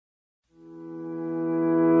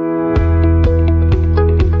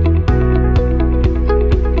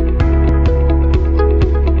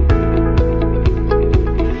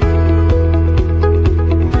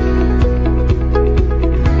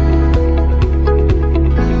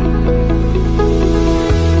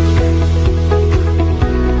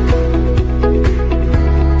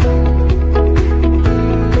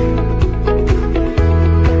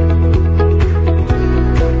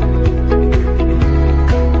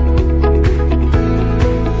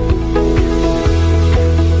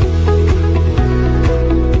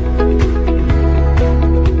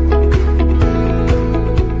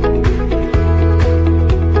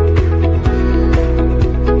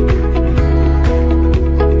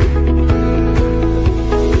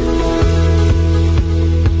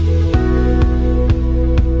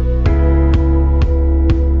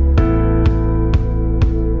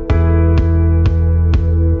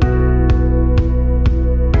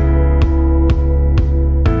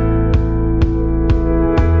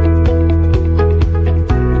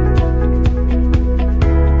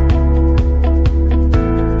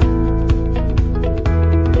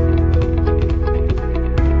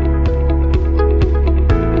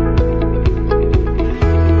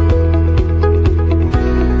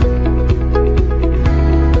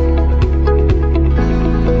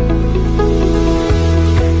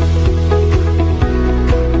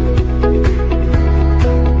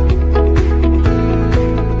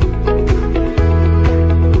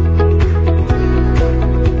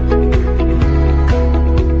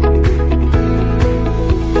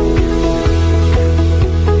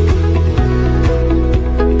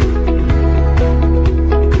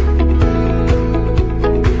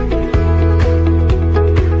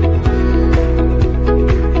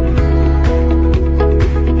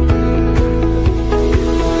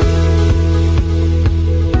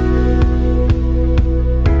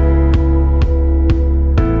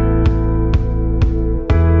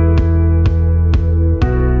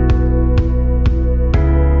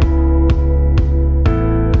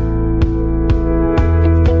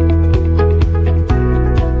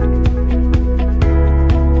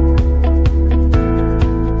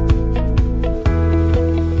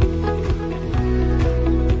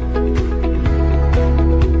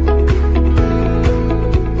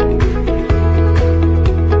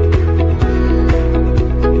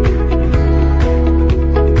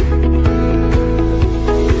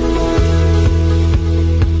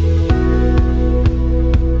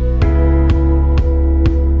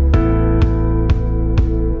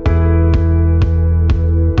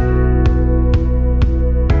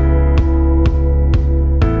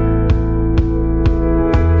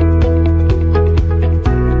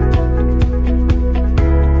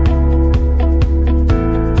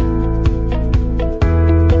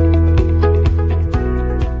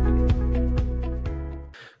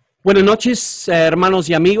Buenas noches, hermanos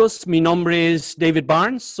y amigos. Mi nombre es David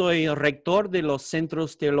Barnes. Soy rector de los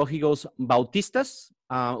Centros Teológicos Bautistas,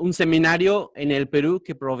 un seminario en el Perú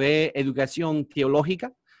que provee educación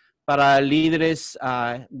teológica para líderes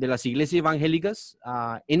de las iglesias evangélicas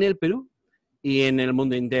en el Perú y en el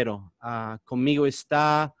mundo entero. Conmigo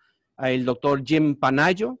está el doctor Jim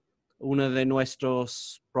Panayo, uno de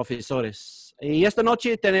nuestros profesores. Y esta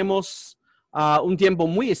noche tenemos un tiempo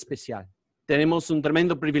muy especial. Tenemos un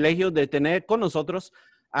tremendo privilegio de tener con nosotros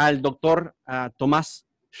al doctor Tomás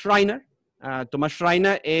Schreiner. Tomás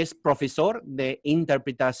Schreiner es profesor de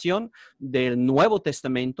interpretación del Nuevo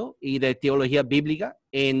Testamento y de teología bíblica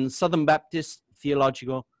en Southern Baptist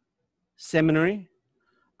Theological Seminary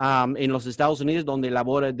en los Estados Unidos, donde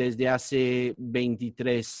labora desde hace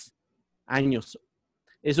 23 años.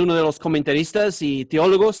 Es uno de los comentaristas y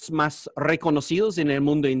teólogos más reconocidos en el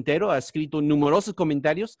mundo entero. Ha escrito numerosos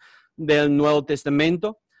comentarios del Nuevo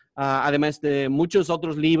Testamento, además de muchos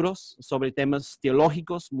otros libros sobre temas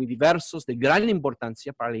teológicos muy diversos, de gran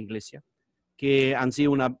importancia para la iglesia, que han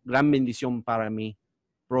sido una gran bendición para mi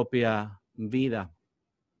propia vida.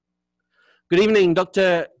 Good evening,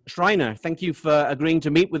 Dr. Schreiner. Thank you for agreeing to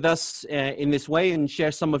meet with us in this way and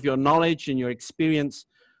share some of your knowledge and your experience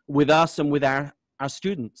with us and with our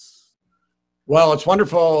students. Well, it's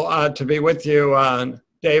wonderful to be with you,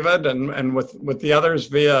 David, and with the others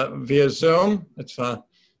via Zoom.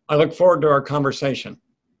 I look forward to our conversation.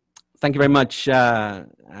 Thank you very much,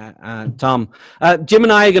 Tom. Jim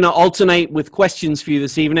and I are going to alternate with questions for you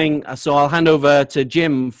this evening, so I'll hand over to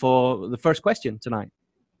Jim for the first question tonight.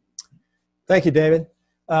 Thank you, David.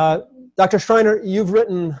 Dr. Schreiner, you've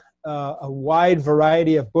written a wide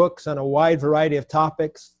variety of books on a wide variety of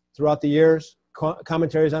topics throughout the years.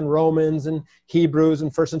 Commentaries on Romans and Hebrews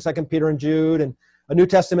and 1st and 2nd Peter and Jude, and a New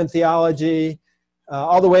Testament theology,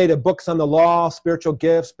 all the way to books on the law, spiritual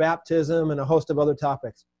gifts, baptism, and a host of other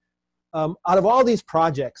topics. Out of all these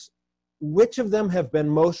projects, which of them have been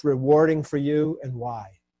most rewarding for you and why?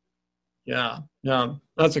 Yeah,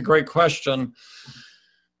 that's a great question.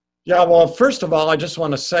 Yeah, well, first of all, I just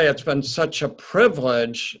want to say it's been such a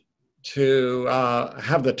privilege to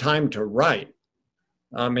have the time to write.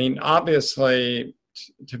 I mean, obviously,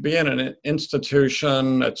 to be in an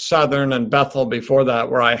institution at Southern and Bethel before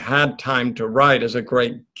that, where I had time to write, is a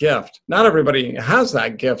great gift. Not everybody has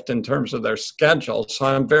that gift in terms of their schedule, so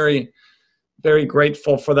I'm very, very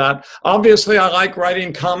grateful for that. Obviously, I like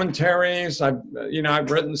writing commentaries. I've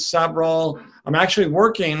written several. I'm actually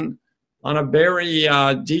working on a very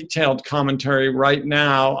detailed commentary right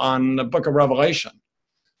now on the Book of Revelation.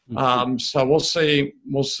 So we'll see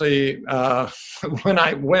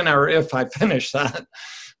when or if I finish that.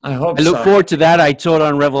 I hope so. I look forward to that. I taught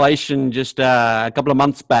on Revelation just a couple of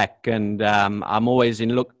months back, and I'm always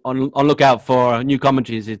on lookout for new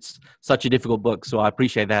commentaries. It's such a difficult book, so I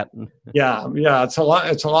appreciate that. Yeah, it's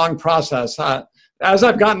a long process. As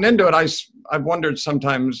I've gotten into it, I've wondered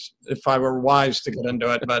sometimes if I were wise to get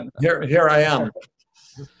into it, but here I am.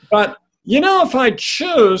 But if I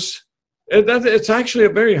choose, it's actually a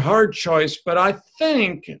very hard choice, but I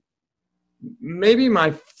think maybe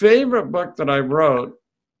my favorite book that I wrote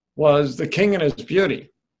was The King and His Beauty.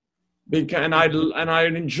 And I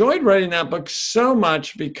enjoyed writing that book so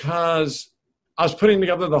much because I was putting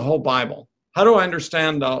together the whole Bible. How do I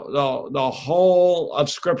understand the whole of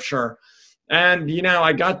Scripture? And,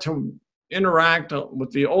 I got to interact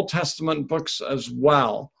with the Old Testament books as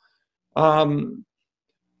well.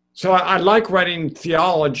 So I like writing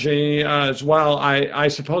theology as well. I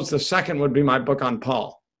suppose the second would be my book on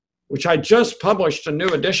Paul, which I just published a new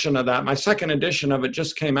edition of that. My second edition of it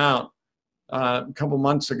just came out a couple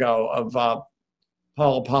months ago, of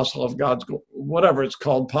Paul, Apostle of God's, whatever it's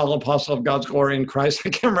called, Paul, Apostle of God's Glory in Christ. I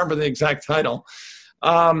can't remember the exact title.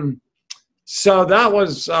 So that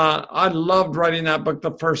was, I loved writing that book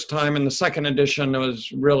the first time, and the second edition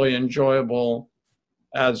was really enjoyable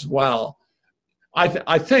as well.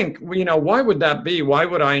 I think, why would that be? Why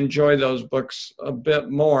would I enjoy those books a bit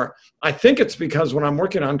more? I think it's because when I'm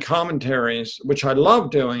working on commentaries, which I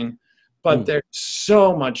love doing, but there's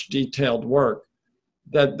so much detailed work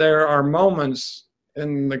that there are moments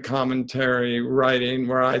in the commentary writing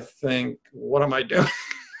where I think, what am I doing?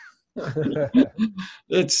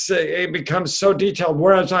 It becomes so detailed,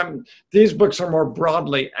 whereas these books are more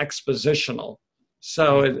broadly expositional.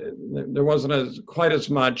 So there wasn't quite as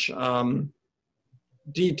much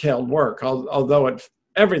detailed work, although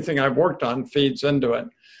everything I've worked on feeds into it.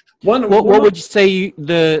 What would you say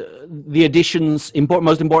the additions,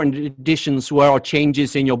 most important additions were, or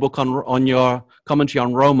changes in your book on your commentary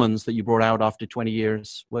on Romans that you brought out after 20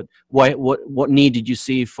 years? What need did you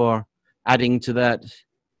see for adding to that?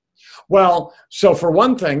 Well, so for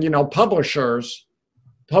one thing, publishers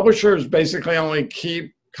basically only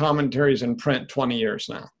keep commentaries in print 20 years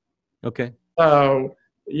now. Okay. So,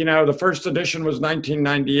 the first edition was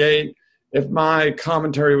 1998. If my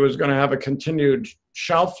commentary was going to have a continued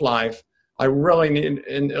shelf life, I really need,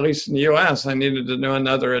 at least in the US, I needed to do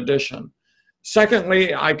another edition.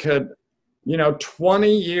 Secondly, I could,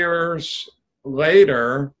 20 years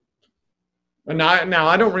later, and now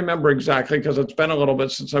I don't remember exactly because it's been a little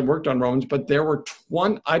bit since I worked on Romans, but there were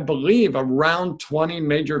I believe around 20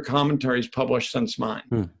 major commentaries published since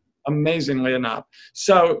mine, amazingly enough.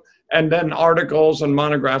 So, and then articles and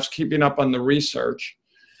monographs keeping up on the research.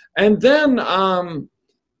 And then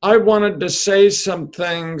I wanted to say some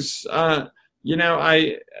things, I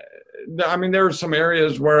mean, there were some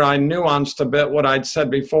areas where I nuanced a bit what I'd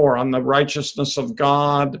said before on the righteousness of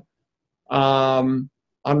God, on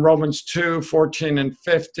Romans 2, 14 and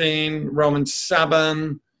 15, Romans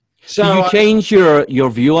 7. So do you change your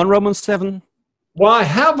view on Romans 7? Well, I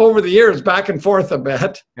have over the years, back and forth a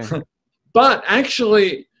bit. Okay. But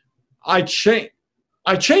actually, I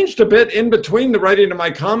changed a bit in between the writing of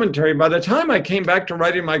my commentary. By the time I came back to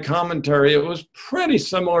writing my commentary, it was pretty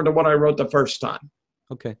similar to what I wrote the first time.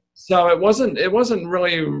 Okay. So it wasn't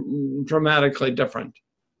really dramatically different.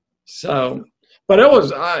 So, but it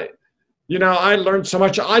was, I learned so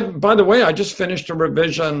much. By the way, I just finished a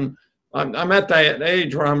revision. I'm at that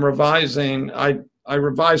age where I'm revising. I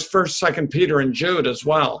revised 1st, 2nd Peter, and Jude as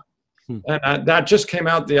well. And that just came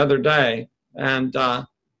out the other day. And that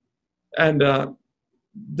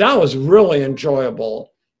was really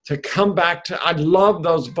enjoyable to come back to. I love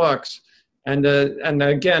those books. And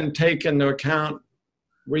again, take into account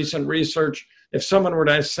recent research. If someone were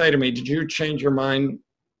to say to me, did you change your mind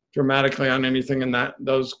dramatically on anything in that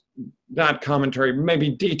commentary, maybe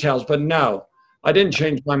details, but no, I didn't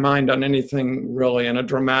change my mind on anything really in a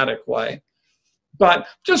dramatic way. But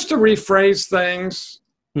just to rephrase things,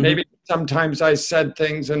 maybe sometimes I said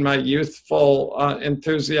things in my youthful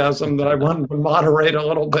enthusiasm that I wanted to moderate a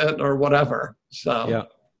little bit or whatever. So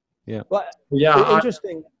yeah. Well, yeah.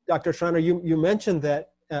 Interesting, Dr. Schreiner. You mentioned that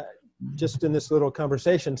just in this little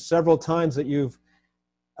conversation several times that you've,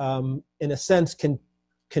 in a sense,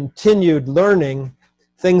 continued learning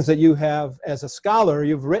things that you have as a scholar,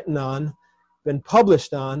 you've written on, been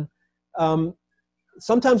published on.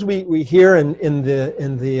 Sometimes we hear in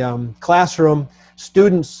the classroom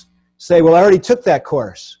students say, well, I already took that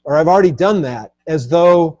course, or I've already done that, as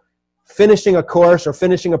though finishing a course or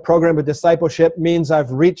finishing a program of discipleship means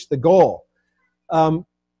I've reached the goal. From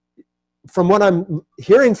what I'm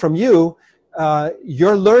hearing from you,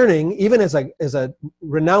 your learning, even as a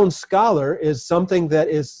renowned scholar, is something that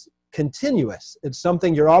is continuous. It's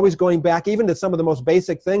something you're always going back, even to some of the most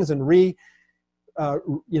basic things, and restudying,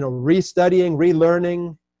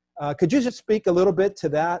 relearning. Could you just speak a little bit to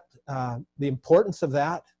that, the importance of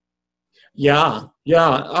that? Yeah.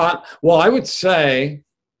 Well, I would say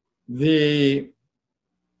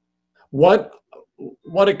what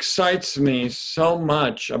excites me so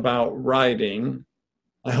much about writing,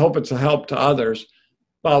 I hope it's a help to others,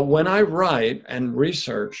 but when I write and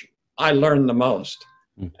research, I learn the most.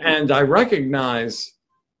 And I recognize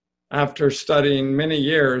after studying many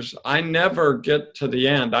years, I never get to the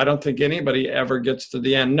end. I don't think anybody ever gets to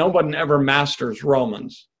the end. No one ever masters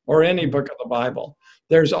Romans or any book of the Bible.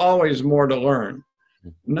 There's always more to learn.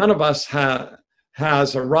 None of us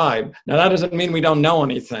has arrived. Now, that doesn't mean we don't know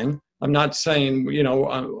anything. I'm not saying,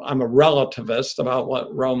 I'm a relativist about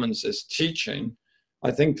what Romans is teaching.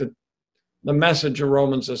 I think that the message of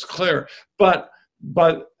Romans is clear, but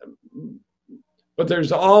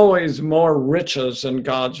there's always more riches in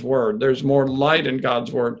God's word. There's more light in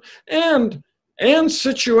God's word, and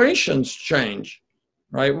situations change,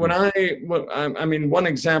 right? One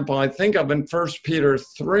example I think of in 1 Peter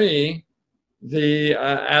 3, the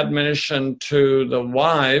admonition to the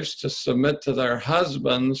wives to submit to their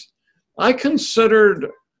husbands, I considered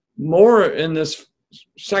more in this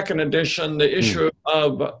second edition the issue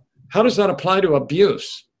of how does that apply to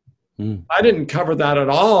abuse? I didn't cover that at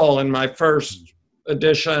all in my first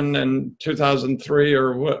edition in 2003,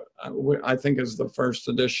 or what I think is the first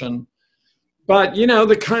edition. But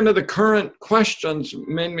the current questions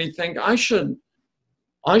made me think I should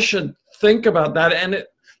think about that. And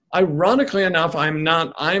ironically enough, I'm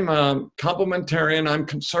a complementarian, I'm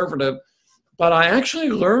conservative, but I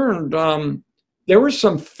actually learned there were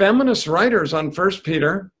some feminist writers on 1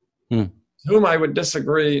 Peter whom I would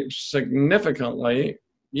disagree significantly,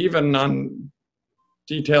 even on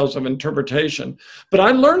details of interpretation. But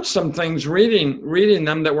I learned some things reading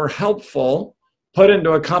them that were helpful, put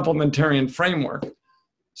into a complementarian framework.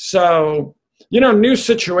 So new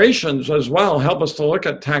situations as well help us to look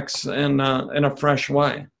at texts in a fresh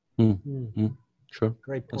way. Mm-hmm. Sure.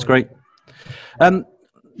 Great point. That's great.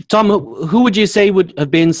 Tom, who would you say would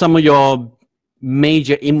have been some of your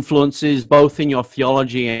major influences, both in your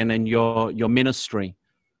theology and in your ministry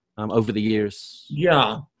over the years?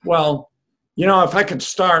 Yeah. Well, if I could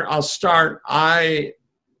start, I'll start. I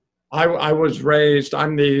was raised,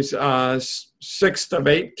 I'm the sixth of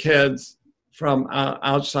 8 kids from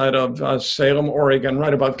outside of Salem, Oregon,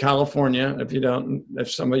 right above California,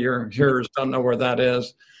 if some of your hearers don't know where that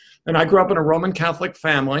is. And I grew up in a Roman Catholic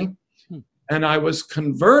family, and I was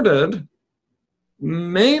converted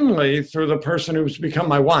mainly through the person who's become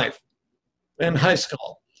my wife in high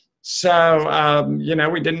school. So,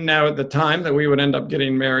 we didn't know at the time that we would end up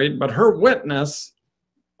getting married, but her witness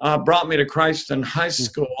brought me to Christ in high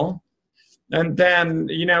school. And then,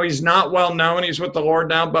 he's not well known. He's with the Lord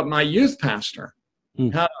now, but my youth pastor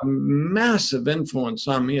had a massive influence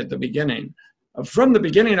on me at the beginning. From the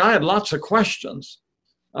beginning, I had lots of questions.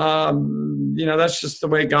 That's just the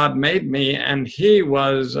way God made me. And he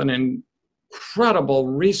was an incredible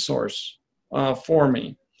resource for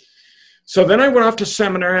me. So then I went off to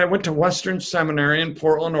seminary. I went to Western Seminary in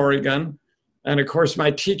Portland, Oregon. And of course,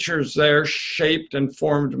 my teachers there shaped and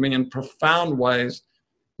formed me in profound ways.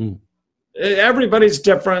 Everybody's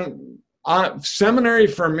different. Seminary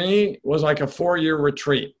for me was like a 4-year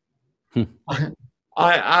retreat. I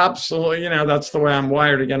absolutely, that's the way I'm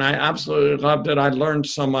wired again. I absolutely loved it. I learned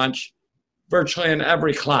so much virtually in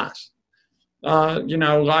every class. I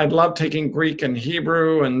love taking Greek and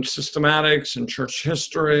Hebrew and systematics and church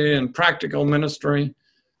history and practical ministry.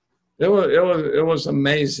 It was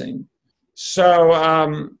amazing.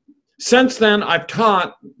 So since then, I've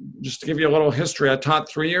taught, just to give you a little history, I taught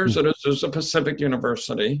 3 years at a Pacific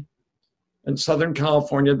University in Southern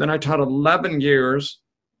California. Then I taught 11 years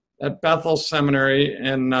at Bethel Seminary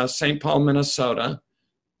in St. Paul, Minnesota.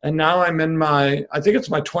 And now I'm in I think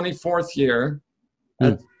it's my 24th year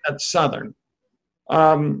at Southern.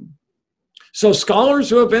 So scholars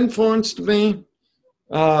who have influenced me,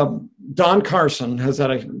 Don Carson has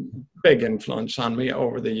had a big influence on me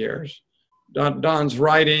over the years. Don's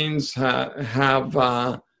writings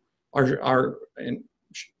are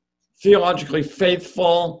theologically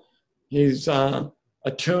faithful. He's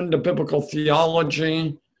attuned to biblical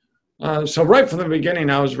theology. So right from the beginning,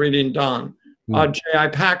 I was reading Don. J.I.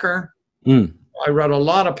 Packer. I read a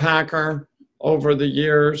lot of Packer over the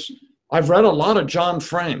years. I've read a lot of John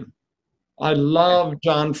Frame. I love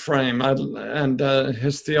John Frame, and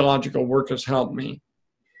his theological work has helped me.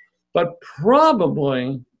 But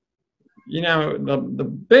probably,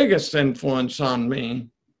 the biggest influence on me,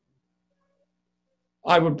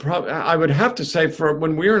 I would have to say, for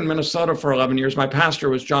when we were in Minnesota for 11 years, my pastor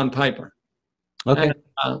was John Piper. Okay.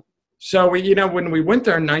 And, so when we went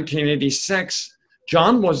there in 1986,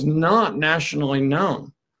 John was not nationally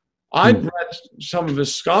known. I'd read some of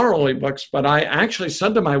his scholarly books, but I actually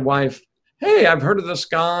said to my wife, "Hey, I've heard of this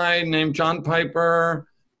guy named John Piper."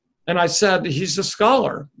 And I said, "He's a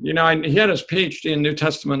scholar." He had his PhD in New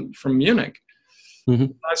Testament from Munich. I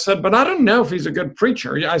said, "But I don't know if he's a good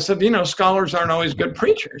preacher." I said, scholars aren't always good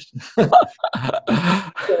preachers.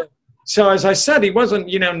 So as I said, he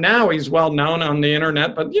wasn't, now he's well known on the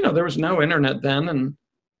internet, but, there was no internet then. And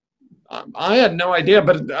I had no idea.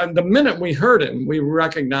 But the minute we heard him, we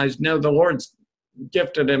recognized, no, the Lord's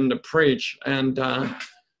gifted him to preach. And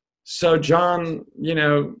so John,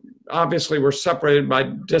 obviously we're separated by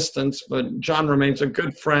distance, but John remains a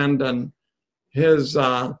good friend, and his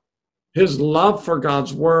love for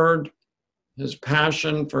God's word, his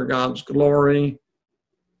passion for God's glory.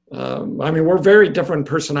 We're very different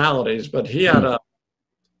personalities, but he had a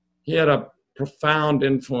profound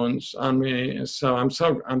influence on me. So I'm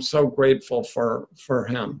so grateful for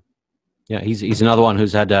him. Yeah, he's another one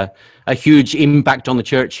who's had a huge impact on the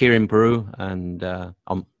church here in Peru, and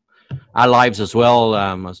on our lives as well.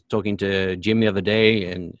 I was talking to Jim the other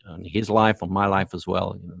day, and on his life, on my life as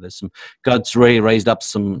well. There's God's really raised up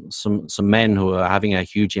some men who are having a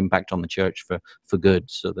huge impact on the church for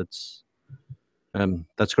good. So that's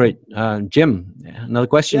great. Jim, another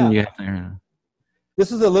question you have there?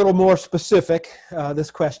 This is a little more specific, this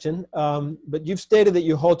question, but you've stated that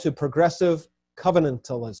you hold to progressive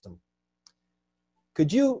covenantalism.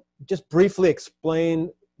 Could you just briefly explain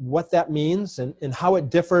what that means and how it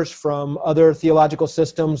differs from other theological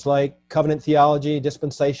systems like covenant theology,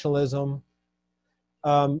 dispensationalism?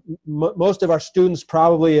 Most of our students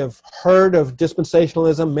probably have heard of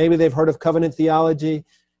dispensationalism. Maybe they've heard of covenant theology.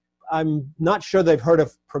 I'm not sure they've heard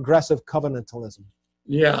of progressive covenantalism.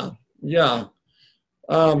 Yeah.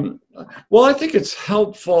 Well, I think it's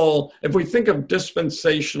helpful if we think of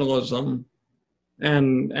dispensationalism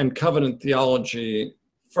and covenant theology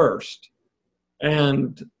first,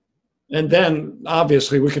 and then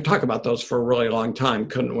obviously we could talk about those for a really long time,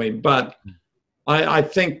 couldn't we? But I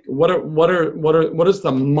think what is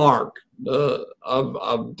the mark of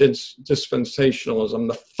dispensationalism,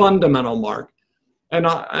 the fundamental mark? And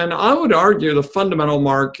I would argue the fundamental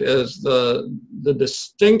mark is the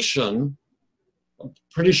distinction, a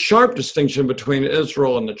pretty sharp distinction between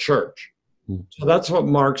Israel and the church. So that's what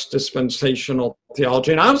marks dispensational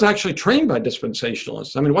theology. And I was actually trained by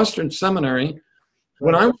dispensationalists. I mean, Western Seminary,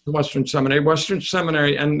 when I was in Western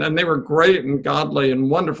Seminary, and they were great and godly and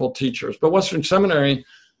wonderful teachers, but Western Seminary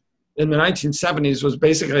in the 1970s was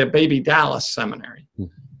basically a baby Dallas seminary.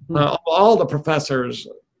 All the professors,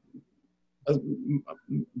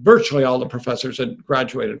 virtually all the professors had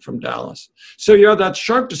graduated from Dallas. So you have that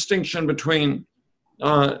sharp distinction between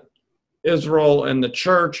Israel and the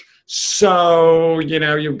church. So,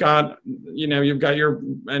 you've got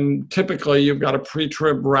and typically you've got a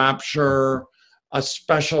pre-trib rapture, a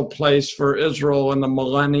special place for Israel in the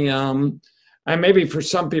millennium, and maybe for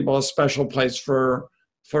some people a special place for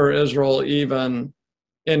Israel even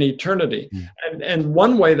in eternity. And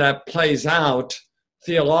one way that plays out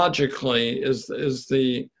theologically is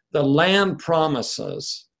the land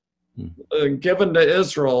promises given to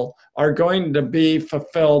Israel are going to be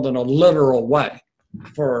fulfilled in a literal way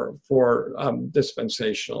for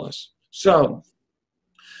dispensationalists. So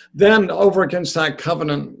then over against that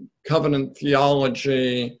covenant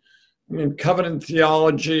theology, I mean, covenant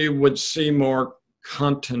theology would see more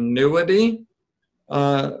continuity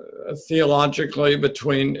theologically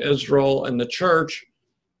between Israel and the church.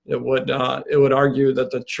 It would argue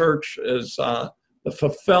that the church is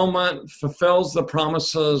fulfills the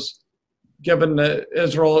promises given to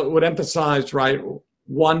Israel. It would emphasize, right,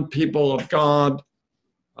 one people of God.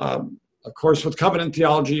 Of course, with covenant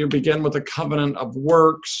theology, you begin with a covenant of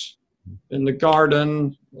works in the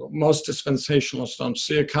garden. Most dispensationalists don't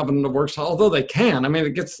see a covenant of works, although they can. I mean,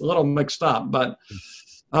 it gets a little mixed up. But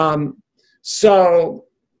so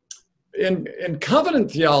in covenant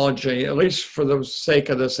theology, at least for the sake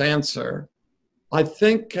of this answer, I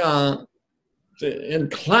think in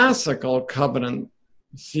classical covenant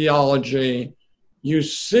theology, you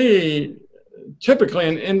see typically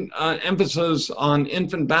an emphasis on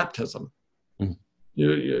infant baptism.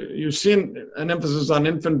 You see an emphasis on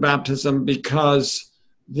infant baptism because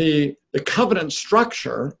the covenant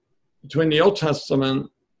structure between the Old Testament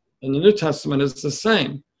and the New Testament is the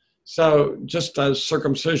same. So just as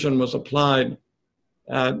circumcision was applied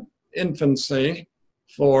at infancy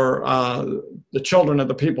for the children of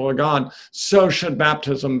the people of God, so should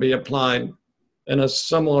baptism be applied in a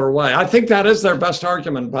similar way. I think that is their best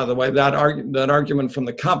argument, by the way, that argument from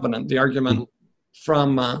the covenant, the argument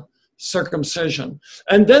from circumcision.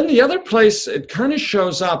 And then the other place it kind of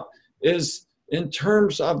shows up is in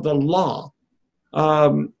terms of the law.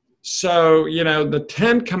 So, the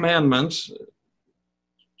 10 Commandments,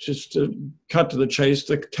 just to cut to the chase,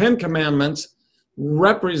 the 10 Commandments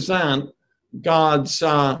represent God's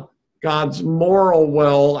moral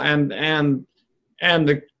will, and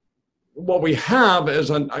what we have is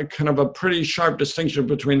a kind of a pretty sharp distinction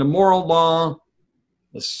between the moral law,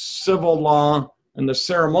 the civil law, and the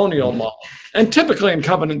ceremonial law. And typically in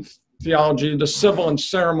covenant theology, the civil and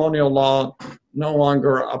ceremonial law no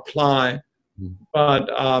longer apply, but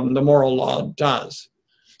the moral law does.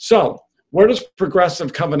 So where does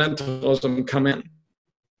progressive covenantalism come in?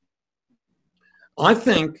 I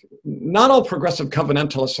think not all progressive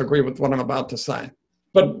covenantalists agree with what I'm about to say.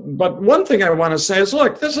 But one thing I want to say is,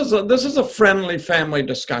 look, this is a friendly family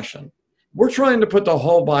discussion. We're trying to put the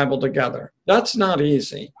whole Bible together. That's not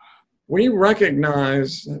easy. We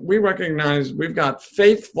recognize we've got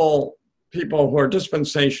faithful people who are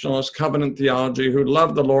dispensationalists, covenant theology, who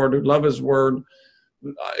love the Lord, who love his word.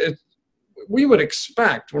 We would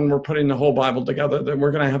expect when we're putting the whole Bible together that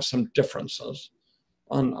we're going to have some differences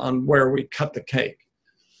on where we cut the cake.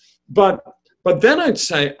 But then I'd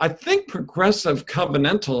say, I think progressive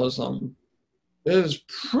covenantalism is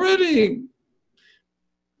pretty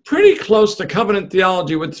close to covenant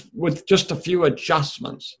theology with just a few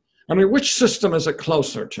adjustments. I mean, which system is it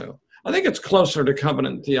closer to? I think it's closer to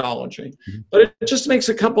covenant theology, but it just makes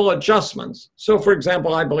a couple adjustments. So, for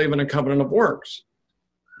example, I believe in a covenant of works.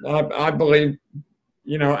 I believe,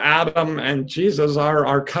 Adam and Jesus are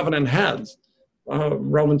our covenant heads.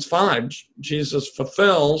 Romans 5, Jesus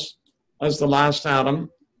fulfills as the last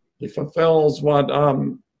Adam. He fulfills what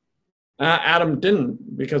Adam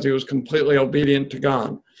didn't, because he was completely obedient to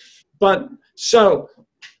God. But so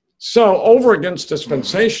So over against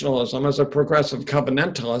dispensationalism as a progressive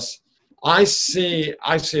covenantalist, I see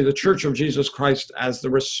the Church of Jesus Christ as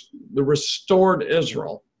the restored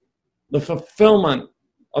Israel, the fulfillment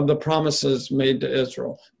of the promises made to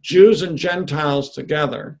Israel. Jews and Gentiles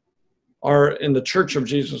together are in the Church of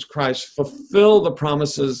Jesus Christ, fulfill the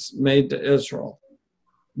promises made to Israel.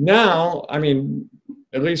 Now, I mean,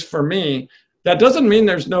 at least for me, that doesn't mean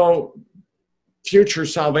there's no future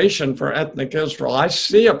salvation for ethnic Israel. I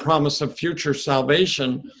see a promise of future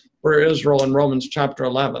salvation for Israel in Romans chapter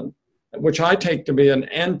 11, which I take to be an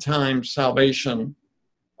end-time salvation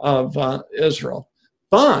of Israel.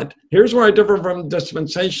 But here's where I differ from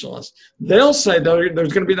dispensationalists. They'll say there's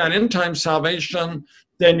going to be that end-time salvation,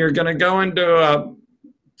 then you're going to go into a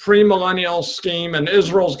premillennial scheme, and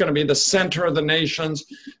Israel's going to be the center of the nations.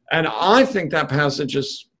 And I think that passage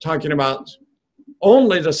is talking about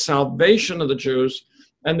only the salvation of the Jews,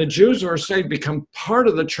 and the Jews who are saved become part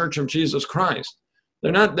of the Church of Jesus Christ.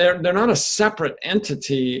 They're not a separate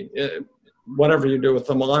entity, whatever you do with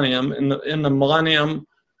the millennium, in the millennium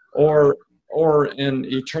or in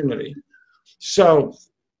eternity. So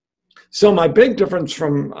my big difference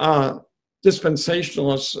from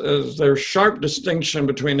dispensationalists is their sharp distinction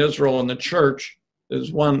between Israel and the church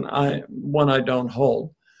is one I don't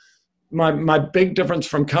hold. My big difference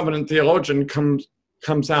from covenant theologian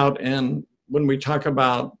comes out in when we talk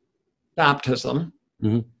about baptism.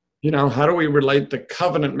 Mm-hmm. You know, how do we relate the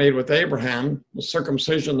covenant made with Abraham, the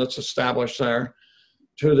circumcision that's established there,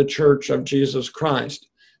 to the Church of Jesus Christ?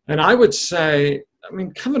 And I would say, I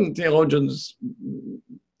mean, covenant theologians,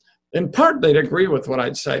 in part, they'd agree with what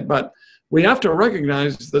I'd say, but we have to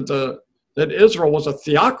recognize that Israel was a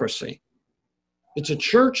theocracy. It's a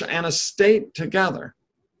church and a state together.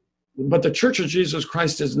 But the Church of Jesus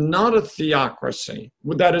Christ is not a theocracy.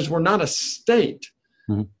 That is, we're not a state.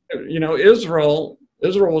 Mm-hmm. You know, Israel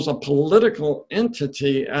was a political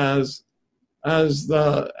entity as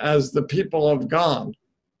the people of God.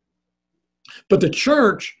 But the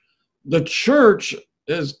church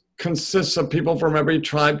consists of people from every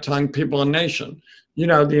tribe, tongue, people, and nation. You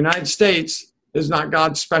know, the United States is not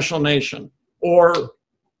God's special nation, or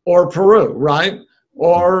Peru, right?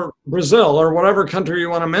 Or Brazil, or whatever country you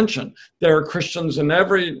want to mention. There are Christians in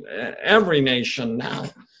every nation now.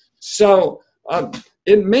 So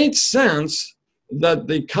it made sense that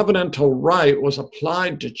the covenantal right was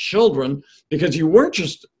applied to children, because you weren't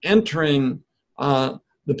just entering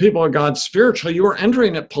the people of God spiritually, you were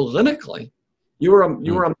entering it politically. You were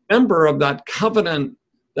a member of that covenant,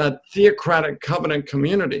 that theocratic covenant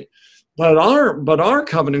community. But our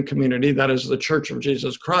covenant community, that is the Church of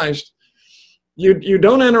Jesus Christ, you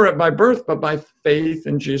don't enter it by birth, but by faith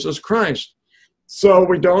in Jesus Christ. So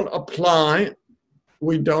we don't apply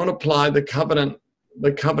the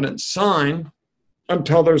covenant sign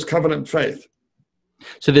until there's covenant faith.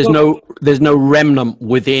 So there's no remnant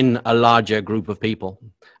within a larger group of people,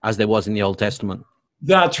 as there was in the Old Testament.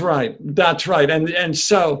 That's right. And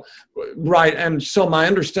so my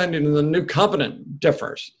understanding of the new covenant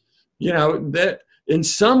differs. You know, that in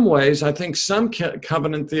some ways, I think some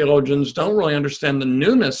covenant theologians don't really understand the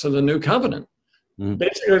newness of the new covenant. Mm.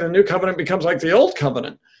 Basically, the new covenant becomes like the old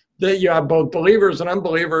covenant, that you have both believers and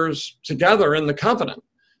unbelievers together in the covenant.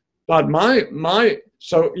 But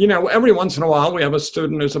so, you know, every once in a while we have a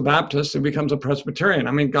student who's a Baptist who becomes a Presbyterian.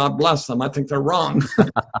 I mean, God bless them. I think they're wrong.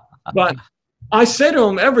 But I say to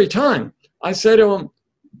them every time,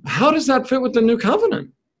 how does that fit with the new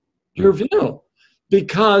covenant? Your view?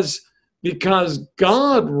 Because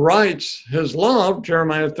God writes his law,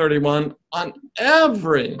 Jeremiah 31, on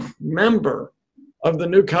every member of the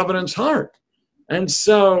new covenant's heart. And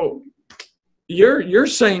so you're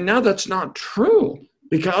saying now that's not true,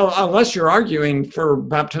 because unless you're arguing for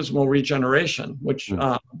baptismal regeneration, which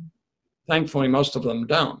thankfully most of them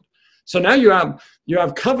don't. So now you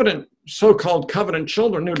have covenant, so-called covenant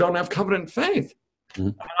children who don't have covenant faith.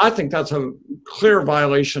 Mm-hmm. I think that's a clear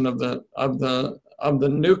violation of the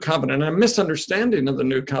new covenant, a misunderstanding of the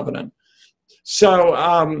new covenant.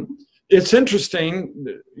 So it's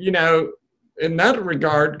interesting, you know, in that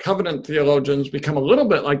regard, covenant theologians become a little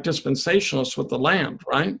bit like dispensationalists with the land,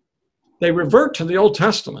 right? They revert to the Old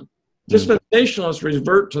Testament. Dispensationalists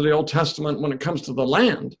revert to the Old Testament when it comes to the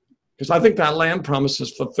land, because I think that land promise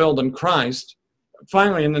is fulfilled in Christ,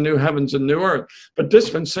 finally in the new heavens and new earth. But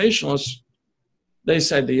dispensationalists, they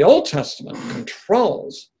say the Old Testament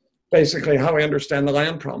controls basically how we understand the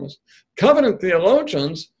land promise. Covenant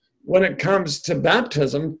theologians, when it comes to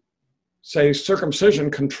baptism, say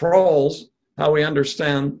circumcision controls how we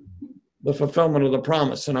understand the fulfillment of the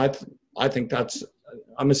promise. And I think that's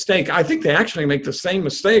a mistake. I think they actually make the same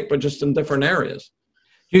mistake, but just in different areas.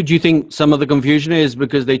 Do you think some of the confusion is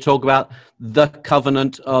because they talk about the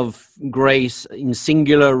covenant of grace in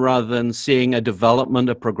singular rather than seeing a development,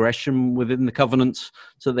 a progression within the covenants,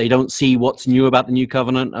 so they don't see what's new about the new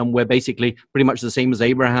covenant, and we're basically pretty much the same as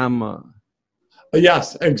Abraham?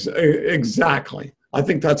 Yes, exactly. I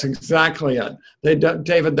think that's exactly it.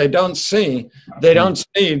 David, they don't see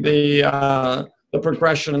the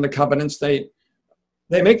progression in the covenants. They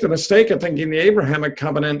make the mistake of thinking the Abrahamic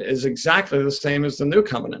covenant is exactly the same as the new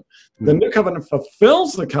covenant. The new covenant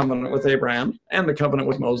fulfills the covenant with Abraham and the covenant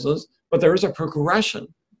with Moses, but there is a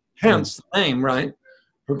progression. Hence the name, right?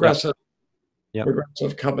 Progressive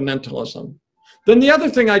covenantalism. Then the other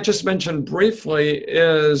thing I just mentioned briefly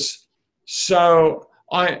is,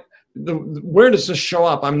 where does this show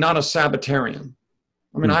up? I'm not a Sabbatarian.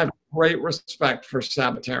 I mean, I have great respect for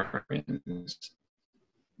Sabbatarians,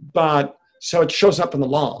 but so it shows up in the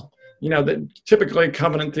law. You know, typically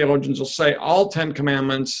covenant theologians will say all 10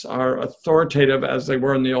 commandments are authoritative as they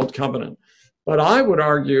were in the Old Covenant. But I would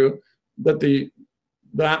argue that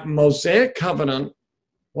that Mosaic covenant,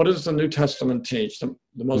 what does the New Testament teach? The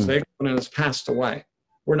Mosaic covenant has passed away.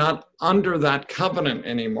 We're not under that covenant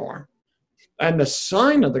anymore. And the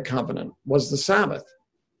sign of the covenant was the Sabbath.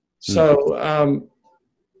 And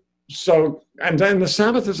then the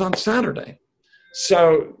Sabbath is on Saturday.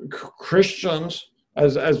 So Christians,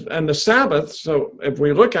 and the Sabbath, so if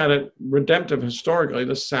we look at it redemptive historically,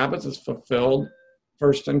 the Sabbath is fulfilled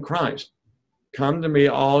first in Christ. Come to me,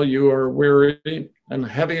 all you are weary and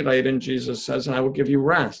heavy laden, Jesus says, and I will give you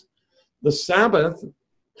rest. The Sabbath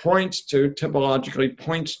typologically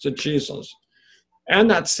points to Jesus.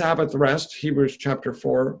 And that Sabbath rest, Hebrews chapter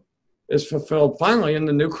 4, is fulfilled finally in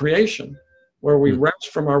the new creation, where we rest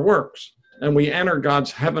from our works and we enter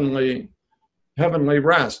God's heavenly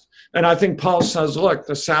rest. And I think Paul says, look,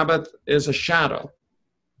 the Sabbath is a shadow.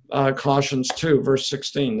 Colossians 2, verse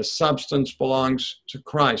 16, the substance belongs to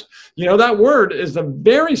Christ. You know, that word is the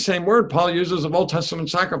very same word Paul uses of Old Testament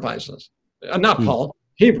sacrifices. Not Paul,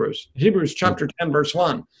 Hebrews chapter 10, verse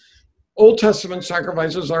 1. Old Testament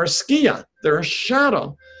sacrifices are a skia. They're a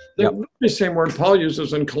shadow. The very same word Paul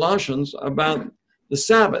uses in Colossians about the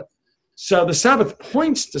Sabbath. So the Sabbath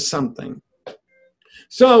points to something.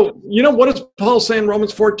 So, you know, what does Paul say in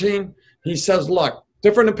Romans 14? He says, look,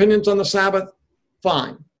 different opinions on the Sabbath,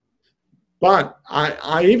 fine. But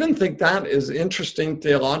I even think that is interesting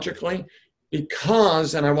theologically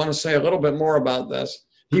because, and I want to say a little bit more about this,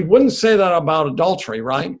 he wouldn't say that about adultery,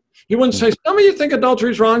 right? He wouldn't say, some of you think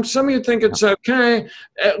adultery is wrong, some of you think it's okay,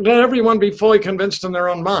 let everyone be fully convinced in their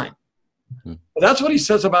own mind. But that's what he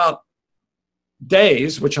says about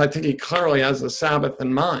days, which I think he clearly has the Sabbath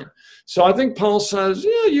in mind. So I think Paul says,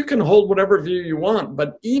 yeah, you can hold whatever view you want,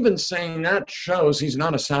 but even saying that shows he's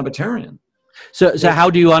not a Sabbatarian. So how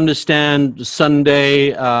do you understand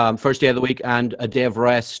Sunday, first day of the week, and a day of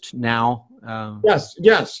rest now?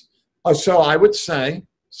 Yes. So I would say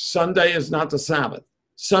Sunday is not the Sabbath.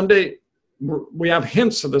 Sunday, we have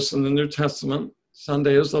hints of this in the New Testament.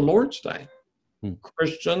 Sunday is the Lord's Day.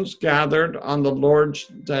 Christians gathered on the Lord's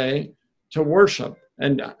Day to worship.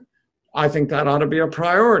 And I think that ought to be a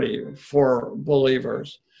priority for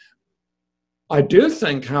believers. I do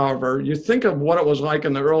think, however, you think of what it was like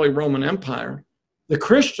in the early Roman Empire. The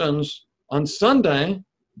Christians on Sunday,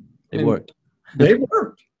 they worked.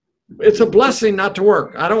 It's a blessing not to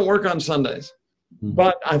work. I don't work on Sundays.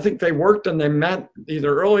 But I think they worked and they met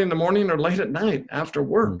either early in the morning or late at night after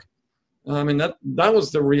work. I mean, that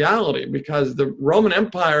was the reality because the Roman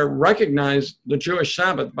Empire recognized the Jewish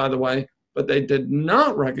Sabbath, by the way, but they did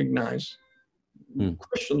not recognize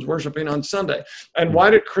Christians worshiping on Sunday. And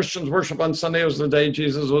why did Christians worship on Sunday? It was the day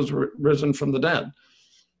Jesus was risen from the dead.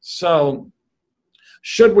 So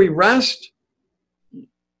should we rest?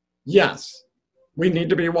 Yes. We need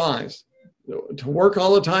to be wise. To work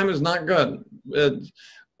all the time is not good.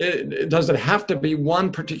 Does it have to be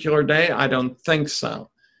one particular day? I don't think so.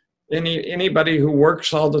 Anybody who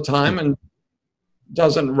works all the time and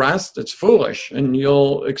doesn't rest, it's foolish, and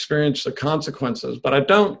you'll experience the consequences. But I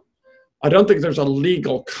don't think there's a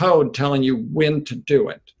legal code telling you when to do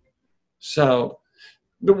it. So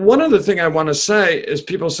one other thing I want to say is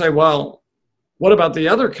people say, well, what about the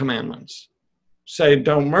other commandments? Say,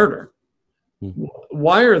 don't murder.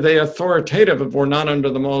 Why are they authoritative if we're not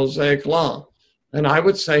under the Mosaic law? And I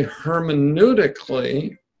would say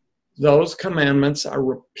hermeneutically, those commandments are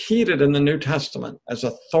repeated in the New Testament as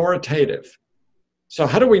authoritative. So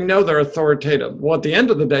how do we know they're authoritative? Well, at the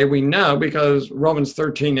end of the day, we know because Romans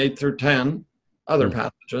 13, 8 through 10, other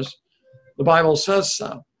passages, the Bible says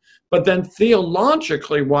so. But then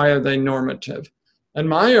theologically, why are they normative? And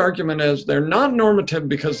my argument is they're not normative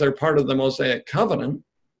because they're part of the Mosaic covenant.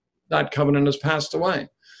 that covenant has passed away.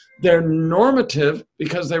 They're normative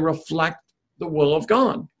because they reflect the will of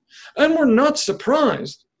God. And we're not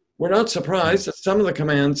surprised. We're not surprised that some of the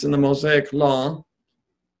commands in the Mosaic Law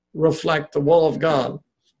reflect the will of God.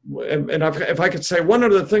 And if I could say one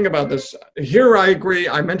other thing about this, here I agree.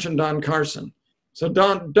 I mentioned Don Carson. So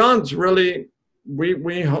Don's really,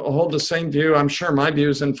 we hold the same view. I'm sure my view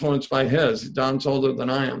is influenced by his. Don's older than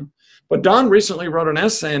I am. But Don recently wrote an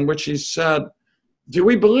essay in which he said, do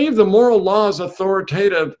we believe the moral law is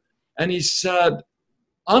authoritative? And he said,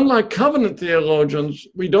 unlike covenant theologians,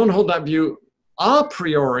 we don't hold that view a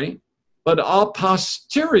priori, but a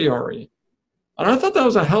posteriori. And I thought that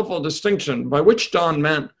was a helpful distinction, by which Don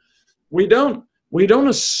meant we don't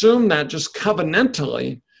assume that just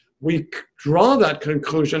covenantally. We draw that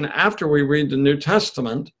conclusion after we read the New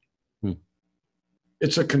Testament.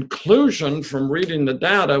 It's a conclusion from reading the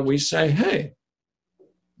data. We say, hey,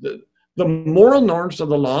 the moral norms of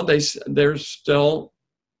the law, they're still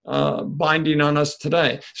binding on us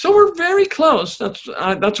today. So we're very close. That's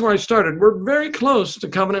where I started. We're very close to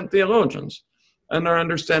covenant theologians and our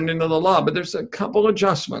understanding of the law, but there's a couple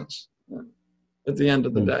adjustments at the end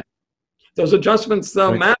of the day. Those adjustments,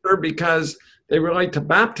 though, matter because they relate to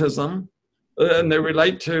baptism and they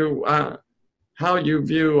relate to how you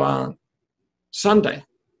view Sunday.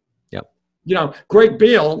 Yep. You know, Greg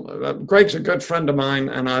Beale, Greg's a good friend of mine,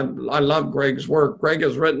 and I love Greg's work. Greg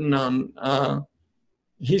has written on,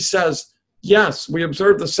 he says, yes, we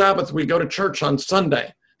observe the Sabbath, we go to church on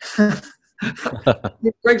Sunday.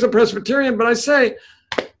 Greg's a Presbyterian, but I say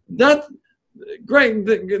that, Greg,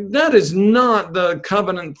 that is not the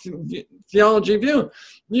covenant theology view.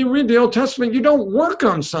 You read the Old Testament, you don't work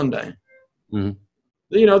on Sunday. You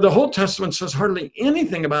know, the Old Testament says hardly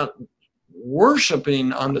anything about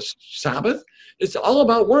worshiping on the Sabbath. It's all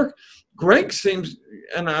about work. Greg seems,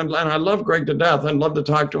 and I love Greg to death. I'd love to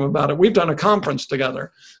talk to him about it. We've done a conference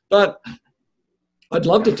together, but I'd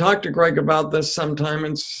love to talk to Greg about this sometime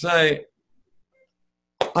and say,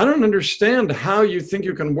 I don't understand how you think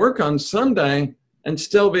you can work on Sunday and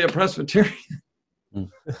still be a Presbyterian.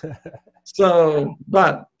 So,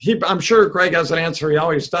 but I'm sure Greg has an answer. He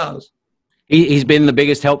always does. He's been the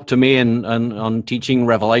biggest help to me on teaching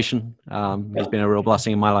Revelation. He's been a real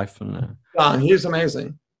blessing in my life. And he's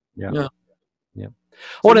amazing. Yeah. I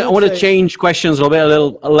want to change questions a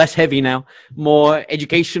little less heavy now, more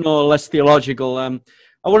educational, less theological.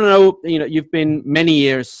 I want to know, you've been many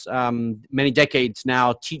years, many decades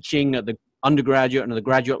now teaching at the undergraduate and the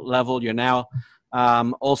graduate level. You're now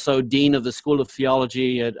also Dean of the School of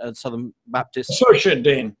Theology at Southern Baptist. Associate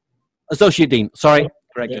Dean. Associate Dean, sorry.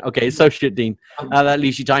 Correct. Yeah. Okay, Associate Dean. That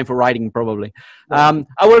leaves you time for writing, probably. I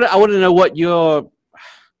want to know what your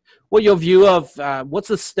view of what's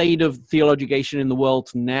the state of theology education in the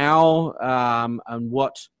world now, and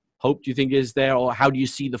what hope do you think is there, or how do you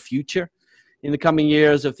see the future in the coming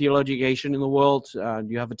years of theology education in the world? Do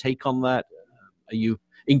you have a take on that? Are you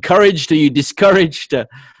encouraged? Are you discouraged?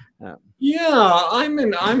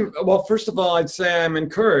 Well, first of all, I'd say I'm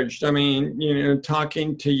encouraged. I mean,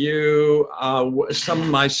 talking to you, some of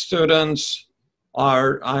my students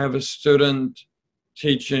I have a student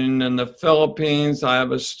teaching in the Philippines. I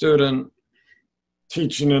have a student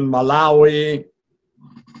teaching in Malawi.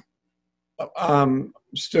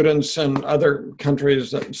 Students in other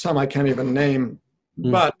countries, some I can't even name,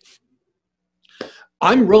 but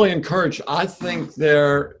I'm really encouraged. I think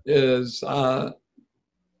there is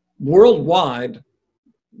worldwide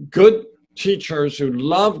good teachers who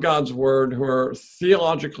love God's word, who are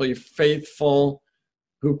theologically faithful,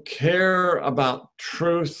 who care about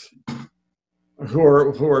truth, who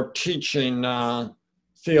are teaching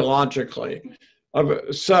theologically. And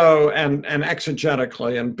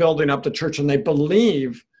exegetically and building up the church, and they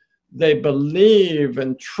believe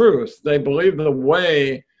in truth. They believe the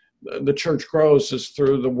way the church grows is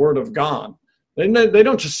through the word of God. They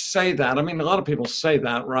don't just say that. I mean, a lot of people say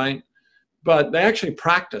that, right? But they actually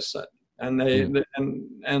practice it, and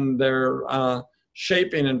they're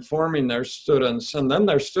shaping and forming their students, and then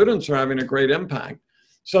their students are having a great impact.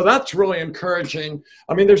 So that's really encouraging.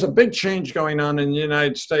 I mean, there's a big change going on in the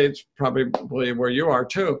United States, probably where you are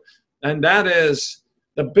too. And that is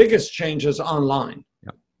the biggest change is online.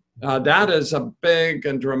 Yep. That is a big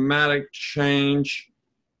and dramatic change.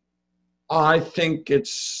 I think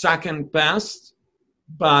it's second best,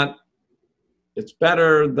 but it's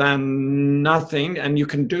better than nothing. And you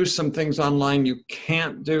can do some things online you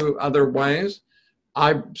can't do other ways.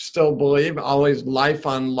 I still believe always life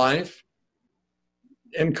on life.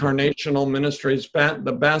 Incarnational ministry is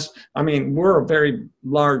the best. I mean, we're a very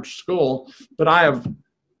large school, but I have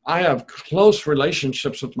I have close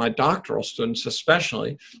relationships with my doctoral students,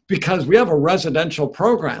 especially because we have a residential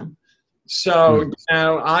program. So, you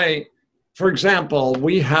know, for example,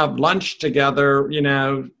 we have lunch together, you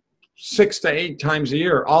know, 6 to 8 times a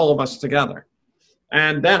year, all of us together.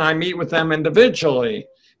 And then I meet with them individually.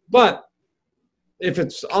 But if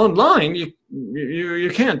it's online, you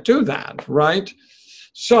can't do that, right?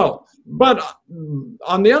 So, but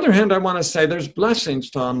on the other hand, I want to say there's blessings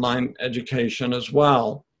to online education as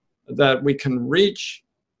well, that we can reach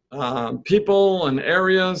people and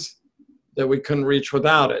areas that we couldn't reach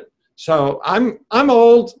without it. So I'm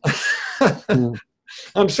old.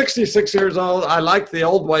 I'm 66 years old. I like the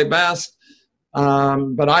old way best.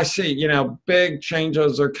 But I see, you know, big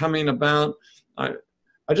changes are coming about. I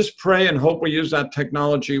just pray and hope we use that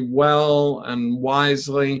technology well and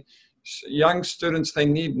wisely. Young students, they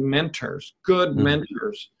need mentors, good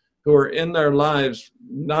mentors who are in their lives,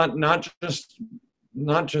 not just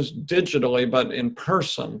digitally, but in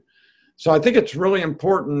person. So I think it's really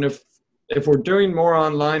important if we're doing more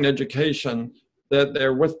online education, that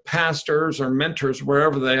they're with pastors or mentors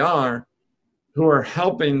wherever they are, who are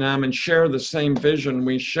helping them and share the same vision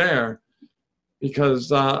we share,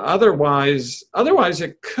 because otherwise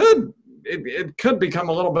it could become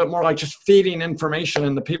a little bit more like just feeding information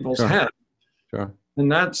into people's head. Sure. And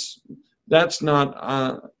that's not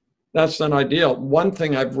ideal. One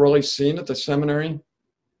thing I've really seen at the seminary,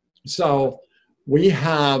 so we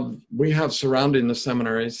have surrounding the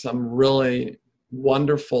seminary some really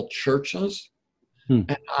wonderful churches.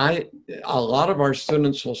 And a lot of our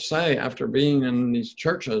students will say after being in these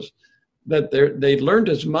churches that they learned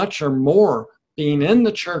as much or more being in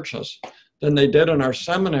the churches than they did in our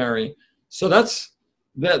seminary. So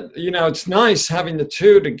you know, it's nice having the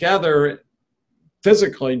two together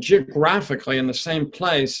physically, geographically in the same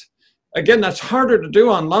place. Again, that's harder to do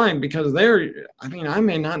online because I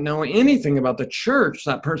may not know anything about the church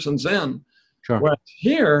that person's in. Sure. Whereas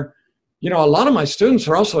here, you know, a lot of my students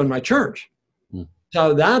are also in my church.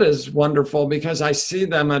 So that is wonderful because I see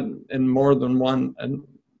them in more than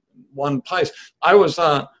one place. I was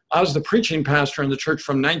the preaching pastor in the church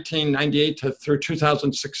from 1998 through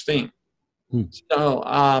 2016. So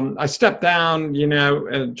I stepped down, you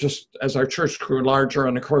know, just as our church grew larger.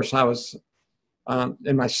 And of course, I was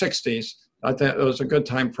in my 60s. I think it was a good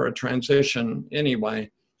time for a transition anyway.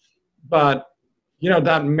 But, you know,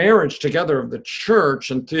 that marriage together of the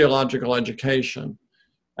church and theological education.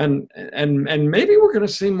 And maybe we're going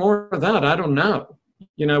to see more of that. I don't know.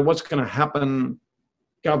 You know, what's going to happen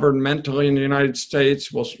governmentally in the United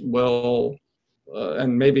States will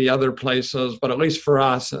and maybe other places, but at least for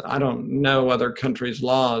us, I don't know other countries'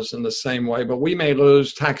 laws in the same way, but we may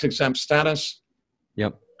lose tax-exempt status.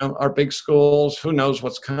 Yep. Our big schools, who knows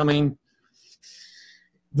what's coming.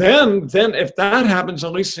 Then if that happens,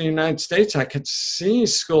 at least in the United States, I could see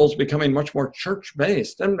schools becoming much more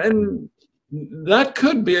church-based. And that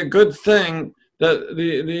could be a good thing.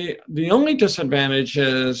 The only disadvantage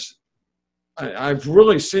is, I've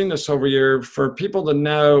really seen this over years, for people to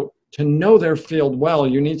know their field well,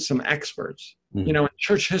 you need some experts. You know, in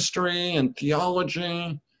church history and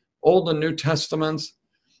theology, Old and New Testaments.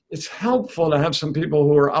 It's helpful to have some people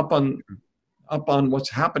who are up on what's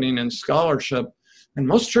happening in scholarship, and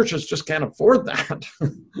most churches just can't afford that.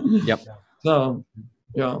 Yep. So,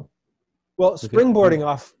 yeah. Well, springboarding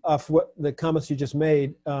off what the comments you just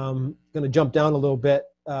made, going to jump down a little bit,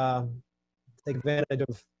 take advantage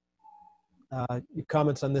of your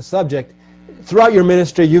comments on this subject. Throughout your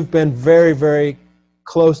ministry, you've been very, very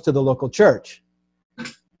close to the local church.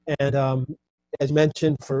 And as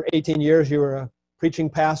mentioned, for 18 years, you were a preaching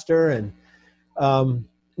pastor, and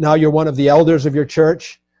now you're one of the elders of your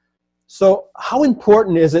church. So how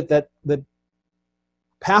important is it that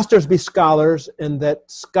pastors be scholars and that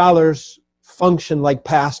scholars function like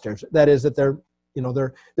pastors? That is, that they're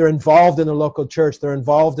involved in the local church, they're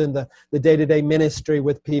involved in the day-to-day ministry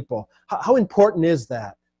with people. How important is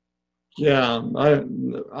that? Yeah,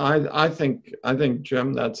 I think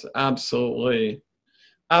Jim, that's absolutely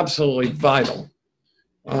vital.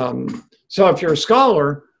 So if you're a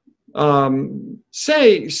scholar, I mean,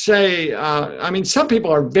 some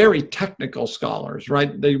people are very technical scholars,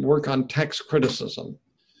 right? They work on text criticism.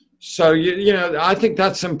 So, you know, I think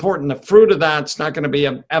that's important. The fruit of that's not going to be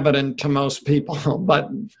evident to most people,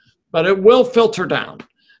 but it will filter down,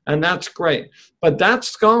 and that's great. But that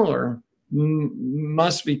scholar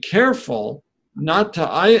must be careful not to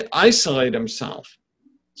isolate himself.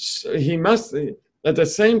 So he must, at the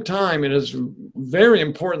same time, it is very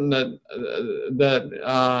important that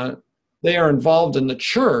they are involved in the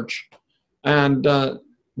church, and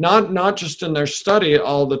not just in their study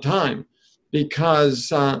all the time.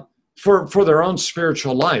 because for their own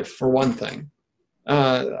spiritual life, for one thing.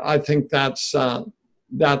 I think that's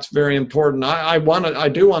very important. I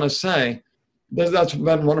do want to say that that's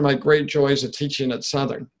been one of my great joys of teaching at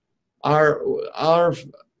Southern. Our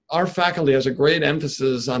faculty has a great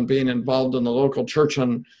emphasis on being involved in the local church,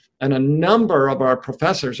 and a number of our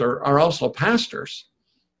professors are also pastors.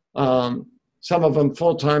 Some of them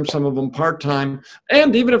full-time, some of them part-time.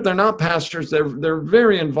 And even if they're not pastors, they're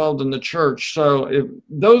very involved in the church. So if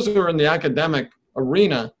those who are in the academic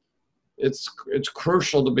arena, it's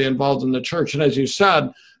crucial to be involved in the church. And as you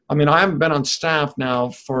said, I mean, I haven't been on staff now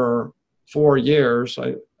for 4 years,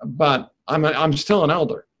 but I'm still an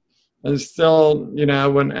elder. And still, you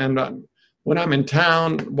know, when I'm in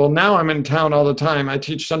town, well, now I'm in town all the time. I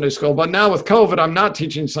teach Sunday school, but now with COVID, I'm not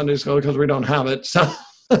teaching Sunday school because we don't have it. So,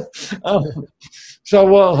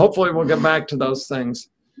 so hopefully we'll get back to those things.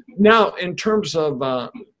 Now, in terms of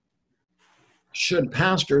should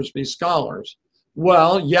pastors be scholars?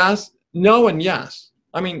 Well, yes, no, and yes.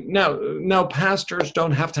 I mean, no, pastors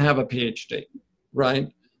don't have to have a PhD,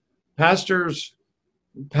 right? Pastors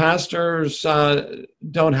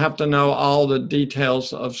don't have to know all the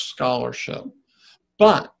details of scholarship,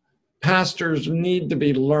 but pastors need to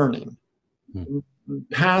be learning.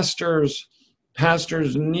 Pastors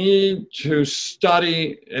need to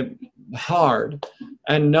study hard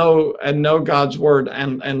and know God's word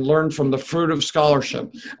and learn from the fruit of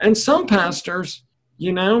scholarship. And some pastors,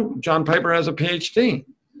 you know, John Piper has a PhD.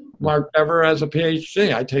 Mark Dever has a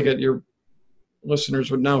PhD. I take it your listeners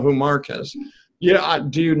would know who Mark is. Yeah,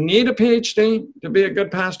 do you need a PhD to be a good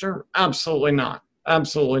pastor? Absolutely not.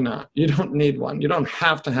 Absolutely not. You don't need one. You don't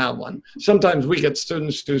have to have one. Sometimes we get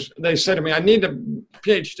students who they say to me, I need a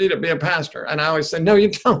PhD to be a pastor. And I always say, no, you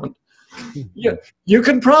don't. You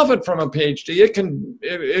can profit from a PhD.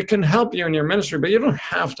 It can help you in your ministry, but you don't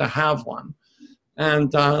have to have one.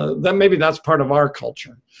 And then maybe that's part of our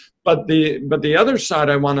culture. But the other side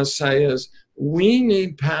I want to say is we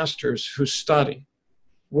need pastors who study.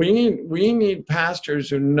 We need pastors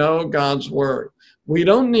who know God's word. We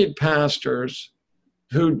don't need pastors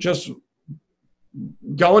who just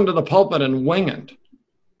go into the pulpit and wing it,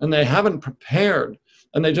 and they haven't prepared,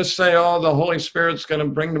 and they just say, oh, the Holy Spirit's going to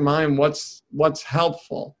bring to mind what's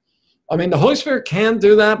helpful. I mean, the Holy Spirit can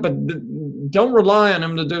do that, but don't rely on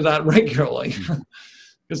him to do that regularly,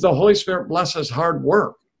 because the Holy Spirit blesses hard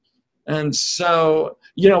work. And so,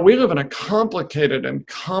 you know, we live in a complicated and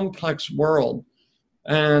complex world.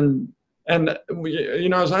 And you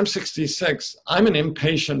know, as I'm 66, I'm an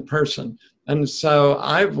impatient person. And so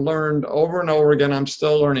I've learned over and over again, I'm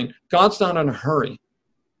still learning. God's not in a hurry.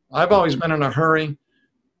 I've always been in a hurry.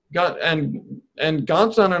 And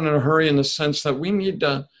God's not in a hurry in the sense that we need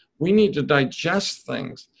to digest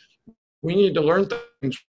things. We need to learn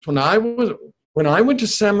things. When I went to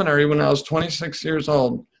seminary when I was 26 years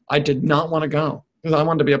old, I did not want to go because I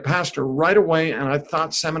wanted to be a pastor right away, and I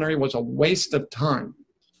thought seminary was a waste of time.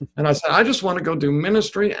 And I said, I just want to go do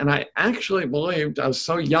ministry. And I actually believed, I was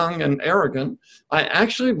so young and arrogant, I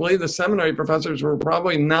actually believed the seminary professors were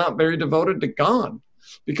probably not very devoted to God,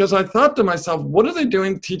 because I thought to myself, what are they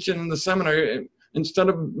doing teaching in the seminary instead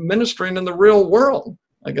of ministering in the real world?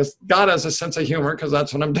 I guess God has a sense of humor because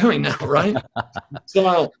that's what I'm doing now, right?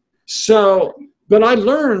 But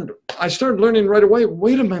I started learning right away,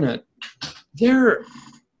 wait a minute,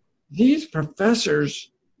 these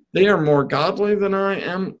professors, they are more godly than I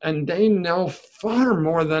am, and they know far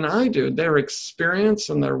more than I do. Their experience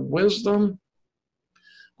and their wisdom,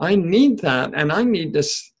 I need that, and I need to,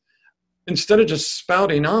 instead of just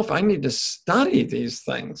spouting off, I need to study these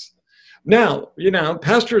things. Now, you know,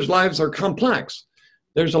 pastors' lives are complex.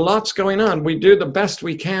 There's a lot going on. We do the best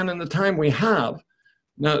we can in the time we have.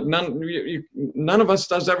 None of us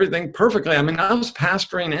does everything perfectly. I mean, I was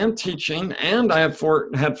pastoring and teaching, and I had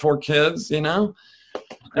four kids, you know,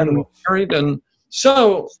 and married, and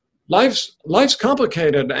so life's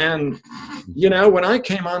complicated. And you know, when I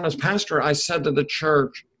came on as pastor, I said to the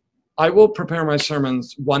church, I will prepare my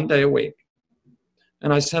sermons 1 day a week,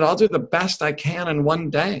 and I said I'll do the best I can in 1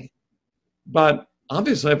 day. But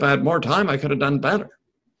obviously, if I had more time, I could have done better.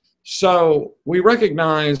 So we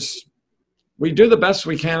recognize we do the best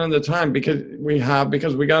we can in the time because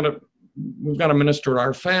we've got to minister to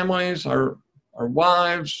our families, our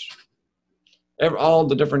wives, all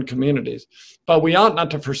the different communities. But we ought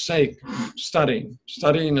not to forsake studying.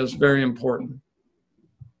 Studying is very important.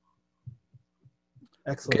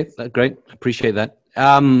 Excellent. Okay, great. Appreciate that.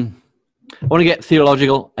 I want to get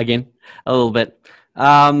theological again a little bit.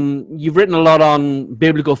 You've written a lot on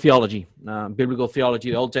biblical theology,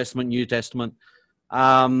 the Old Testament, New Testament.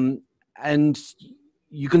 And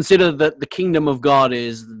you consider that the kingdom of God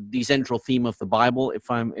is the central theme of the Bible,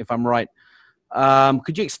 if I'm right.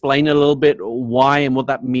 Could you explain a little bit why and what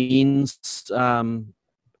that means for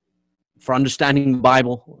understanding the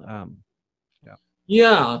Bible?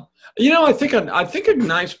 Yeah, I think a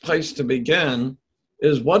nice place to begin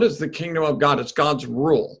is, what is the kingdom of God? It's God's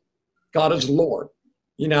rule. God is Lord.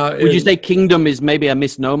 Would you say kingdom is maybe a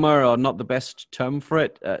misnomer or not the best term for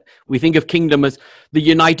it? We think of kingdom as the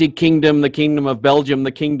United Kingdom, the Kingdom of Belgium,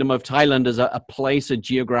 the Kingdom of Thailand as a place, a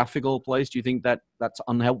geographical place. Do you think that that's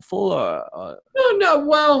unhelpful? No.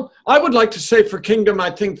 Well, I would like to say for kingdom,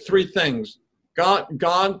 I think three things: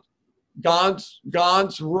 God's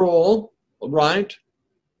rule, right,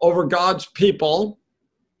 over God's people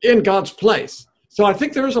in God's place. So I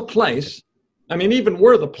think there is a place. I mean, even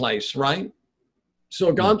we're the place, right?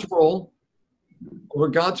 So God's rule over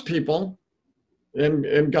God's people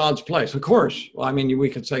in God's place. Of course, I mean, we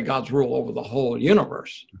could say God's rule over the whole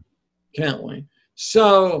universe, can't we?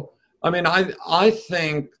 So, I mean, I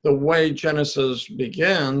think the way Genesis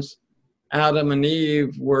begins, Adam and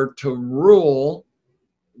Eve were to rule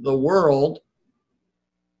the world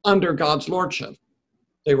under God's lordship.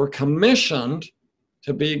 They were commissioned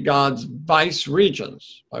to be God's vice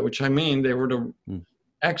regents, by which I mean they were to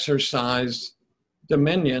exercise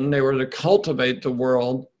dominion. They were to cultivate the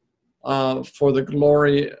world for the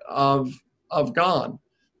glory of God,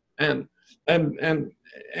 and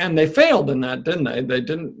they failed in that, didn't they? They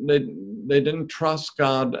didn't trust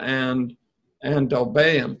God and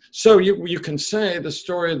obey Him. So you can say the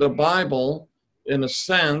story of the Bible, in a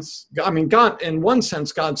sense, I mean, God, in one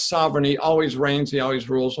sense, God's sovereignty always reigns, He always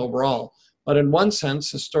rules over all. But in one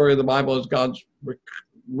sense, the story of the Bible is God's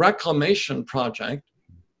reclamation project,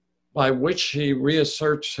 by which He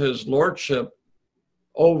reasserts His lordship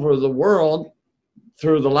over the world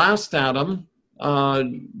through the last Adam,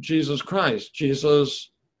 Jesus Christ. Jesus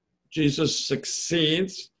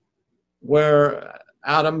succeeds where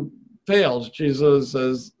Adam fails. Jesus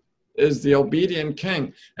is the obedient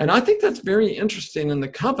king. And I think that's very interesting in the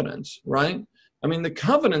covenants, right? I mean, the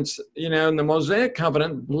covenants, in the Mosaic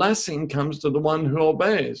covenant, blessing comes to the one who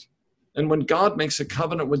obeys. And when God makes a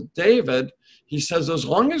covenant with David, He says, as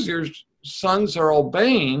long as your sons are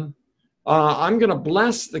obeying, I'm going to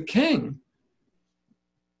bless the king.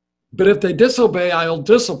 But if they disobey, I'll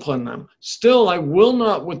discipline them. Still, I will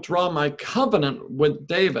not withdraw my covenant with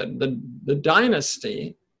David. The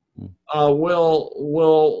dynasty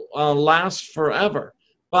will last forever.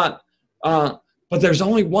 But there's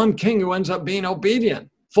only one king who ends up being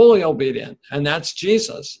obedient, fully obedient, and that's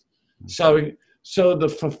Jesus. So the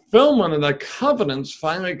fulfillment of the covenants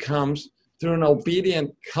finally comes through an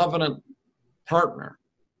obedient covenant partner.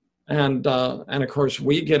 And of course,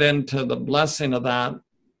 we get into the blessing of that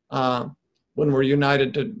when we're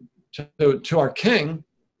united to our King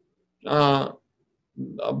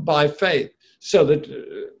by faith. So that,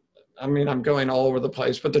 I mean, I'm going all over the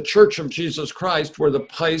place, but the Church of Jesus Christ, we're the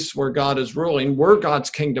place where God is ruling. We're God's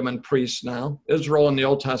kingdom and priests now. Israel in the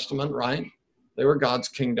Old Testament, right? They were God's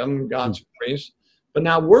kingdom, God's priests. But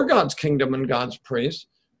now we're God's kingdom and God's priests.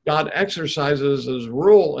 God exercises His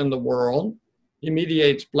rule in the world. He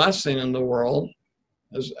mediates blessing in the world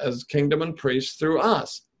as kingdom and priest through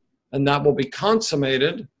us. And that will be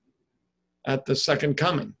consummated at the second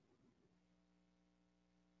coming.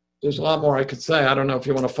 There's a lot more I could say. I don't know if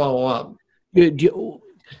you want to follow up. I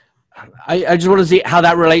just want to see how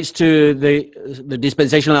that relates to the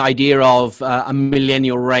dispensational idea of a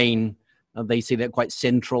millennial reign. They see that quite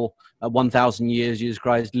central. 1,000 years, Jesus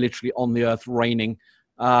Christ literally on the earth reigning.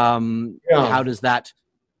 How does that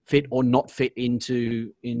fit or not fit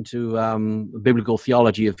into biblical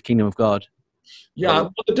theology of the kingdom of God? Yeah,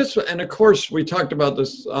 and of course we talked about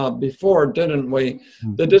this before, didn't we?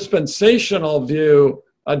 The dispensational view,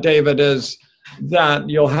 David, is that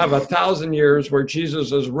you'll have 1,000 years where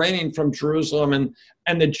Jesus is reigning from Jerusalem,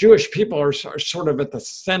 and the Jewish people are sort of at the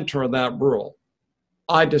center of that rule.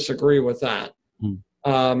 I disagree with that.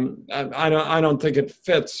 I don't think it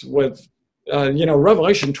fits with,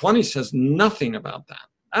 Revelation 20 says nothing about that.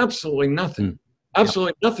 Absolutely nothing.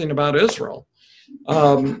 Absolutely nothing about Israel.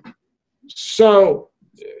 But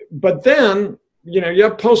then, you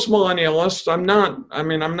have postmillennialists. I'm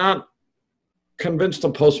not convinced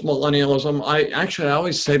of postmillennialism. I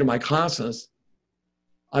always say to my classes,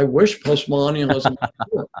 I wish postmillennialism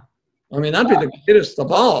would. I mean, that'd be the greatest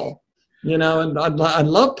of all, and I'd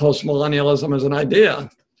love postmillennialism as an idea.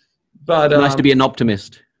 But nice to be an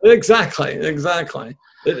optimist. Exactly.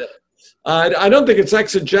 I don't think it's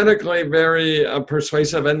exegetically very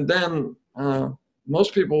persuasive. And then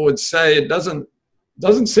most people would say it doesn't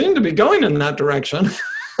seem to be going in that direction.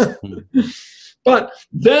 But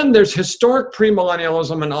then there's historic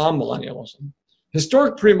premillennialism and amillennialism.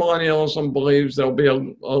 Historic premillennialism believes there'll be a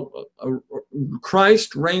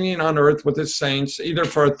Christ reigning on earth with his saints, either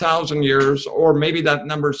for 1,000 years, or maybe that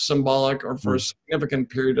number's symbolic, or for a significant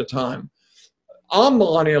period of time.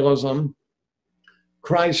 Amillennialism,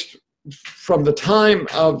 Christ, from the time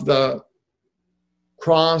of the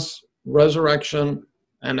cross, resurrection,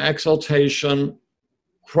 and exaltation,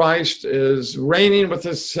 Christ is reigning with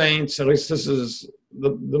his saints. At least this is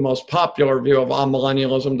the most popular view of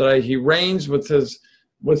amillennialism today. He reigns with his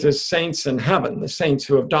saints in heaven, the saints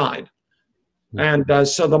who have died. And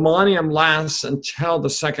so the millennium lasts until the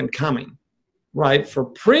second coming, right? For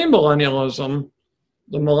premillennialism,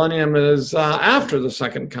 the millennium is after the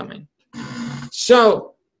second coming.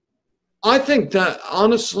 So I think that,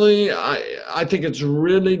 honestly, I think it's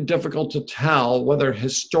really difficult to tell whether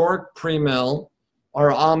historic premill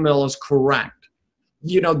or amill is correct.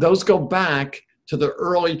 You know, those go back to the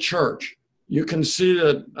early church. You can see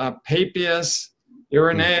that Papias,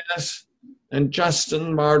 Irenaeus, and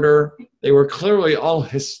Justin Martyr, they were clearly all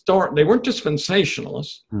historic. They weren't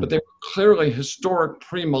dispensationalists, but they were clearly historic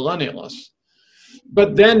premillennialists.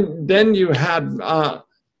 But then you had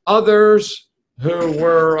others who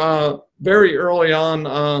were very early on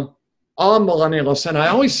millennialists. And I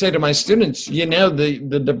always say to my students, you know,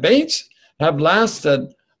 the debates have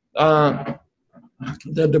lasted, a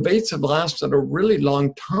really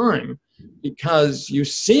long time, because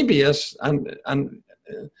Eusebius and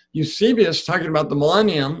Eusebius talking about the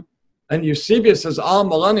millennium, and Eusebius is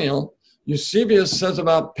amillennial. Eusebius says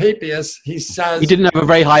about Papias, he says he didn't have a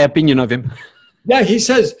very high opinion of him. Yeah, he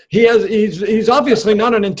says he's obviously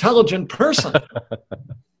not an intelligent person.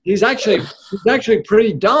 He's actually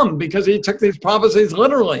pretty dumb, because he took these prophecies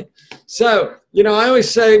literally. So, you know, I always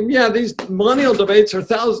say, yeah, these millennial debates are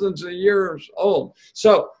thousands of years old.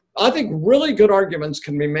 So I think really good arguments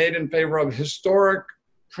can be made in favor of historic,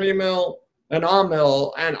 premill, and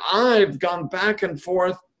amill. And I've gone back and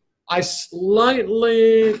forth. I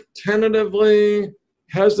slightly, tentatively,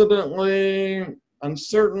 hesitantly,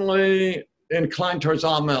 uncertainly inclined towards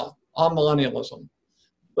amillennialism.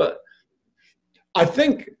 But I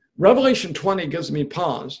think Revelation 20 gives me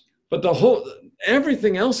pause, but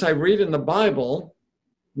everything else I read in the Bible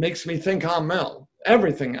makes me think amill,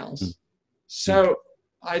 everything else. So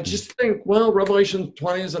I just think, well, Revelation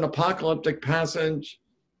 20 is an apocalyptic passage.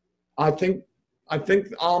 I think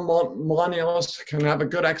all millennialists can have a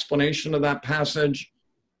good explanation of that passage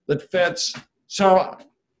that fits. So,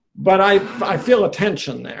 but I feel a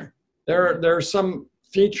tension there. There are some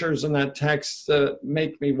features in that text that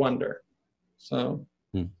make me wonder. So,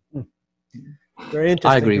 very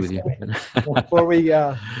interesting. I agree with you. Before we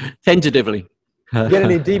tentatively get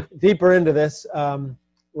any deeper into this,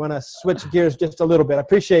 want to switch gears just a little bit. I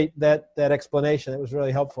appreciate that explanation. It was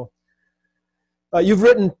really helpful. You've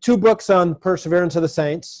written 2 books on Perseverance of the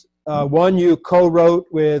Saints. One you co-wrote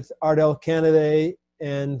with Ardell Kennedy,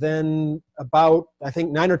 and then about, I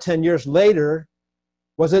think, 9 or 10 years later,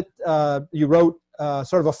 was it you wrote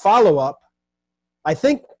sort of a follow-up? I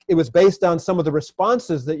think it was based on some of the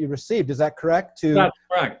responses that you received. Is that correct? That's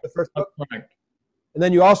correct. The first book? That's correct. And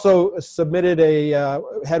then you also submitted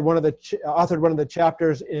authored one of the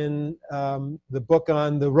chapters in the book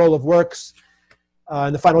on the role of works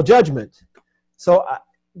in the final judgment. So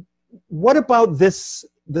what about this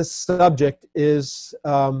subject is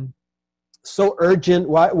so urgent?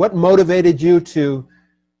 What motivated you to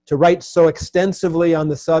write so extensively on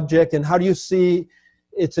the subject, and how do you see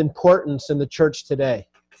its importance in the church today?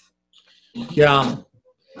 Yeah,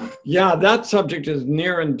 that subject is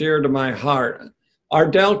near and dear to my heart.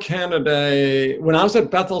 Ardell Kennedy, when I was at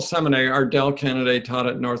Bethel Seminary, Ardell Kennedy taught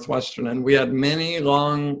at Northwestern, and we had many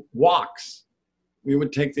long walks. We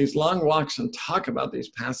would take these long walks and talk about these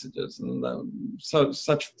passages, and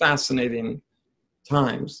such fascinating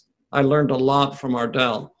times. I learned a lot from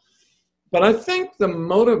Ardell. But I think the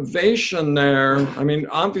motivation there, I mean,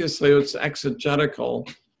 obviously it's exegetical,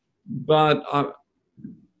 but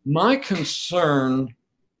my concern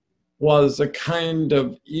was a kind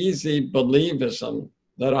of easy believism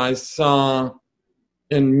that I saw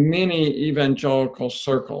in many evangelical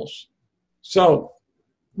circles. So,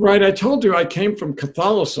 right, I told you I came from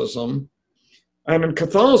Catholicism, and in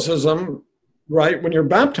Catholicism, right, when you're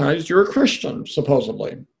baptized, you're a Christian,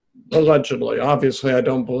 supposedly. Allegedly. Obviously, I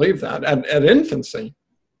don't believe that at infancy.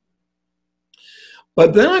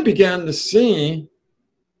 But then I began to see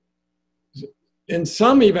in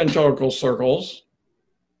some evangelical circles,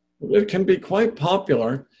 it can be quite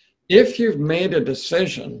popular, if you've made a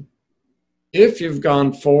decision, if you've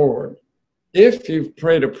gone forward, if you've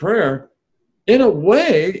prayed a prayer, in a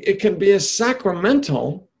way, it can be as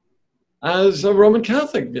sacramental as a Roman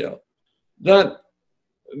Catholic view. That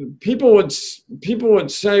people would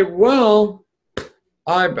say, well,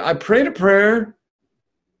 I prayed a prayer,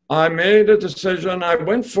 I made a decision, I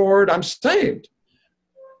went forward, I'm saved.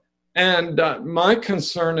 And my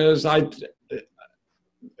concern is,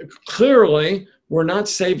 clearly, we're not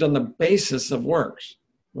saved on the basis of works.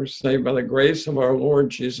 We're saved by the grace of our Lord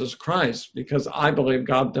Jesus Christ, because I believe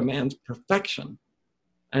God demands perfection.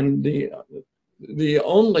 And the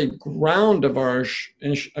only ground of our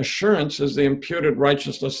assurance is the imputed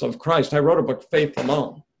righteousness of Christ. I wrote a book, Faith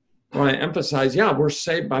Alone, where I emphasize, we're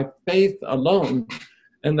saved by faith alone.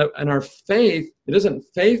 And our faith, it isn't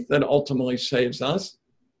faith that ultimately saves us,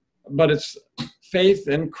 but it's faith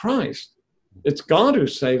in Christ. It's God who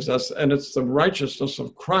saves us, and it's the righteousness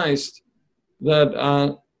of Christ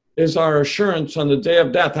that is our assurance on the day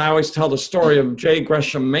of death. I always tell the story of J.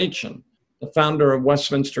 Gresham Machen, the founder of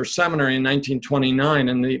Westminster Seminary in 1929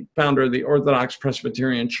 and the founder of the Orthodox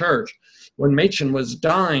Presbyterian Church. When Machen was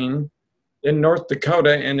dying in North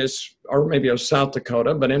Dakota, or maybe it was South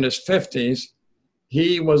Dakota, but in his 50s,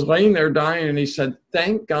 he was laying there dying, and he said,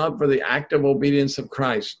 "Thank God for the active obedience of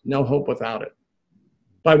Christ. No hope without it."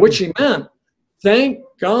 By which he meant, thank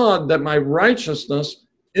God that my righteousness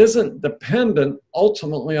isn't dependent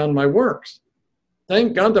ultimately on my works.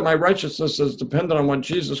 Thank God that my righteousness is dependent on what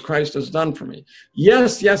Jesus Christ has done for me.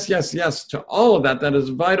 Yes, yes, yes, yes, to all of that. That is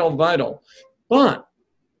vital, vital. But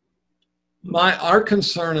our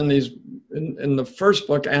concern in the first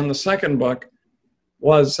book and the second book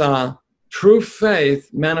was true faith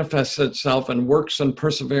manifests itself in works and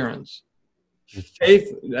perseverance.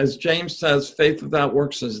 Faith, as James says, faith without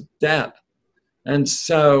works is dead. And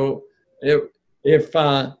so if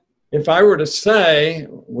I were to say,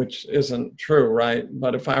 which isn't true, right?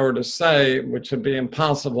 But if I were to say, which would be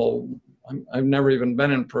impossible, I've never even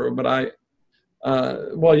been in Peru, but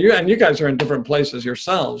you guys are in different places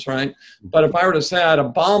yourselves, right? But if I were to say I had a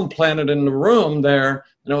bomb planted in the room there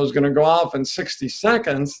and it was going to go off in 60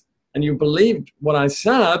 seconds, and you believed what I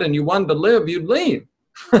said and you wanted to live, you'd leave.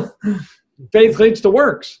 Faith leads to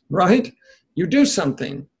works, right? You do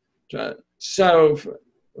something. So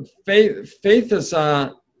faith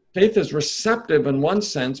is receptive in one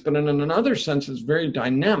sense, but in another sense, it's very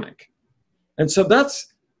dynamic. And so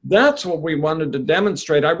that's what we wanted to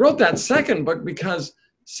demonstrate. I wrote that second book because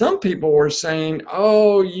some people were saying,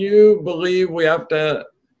 "Oh, you believe we have to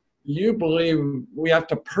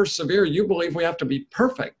persevere. You believe we have to be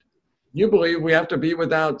perfect. You believe we have to be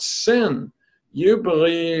without sin. You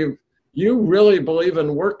really believe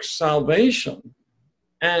in work salvation."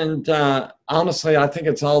 And honestly, I think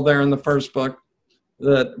it's all there in the first book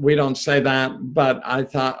that we don't say that. But I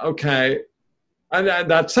thought, okay,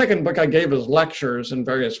 that second book I gave as lectures in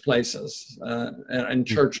various places, in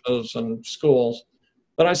churches and schools.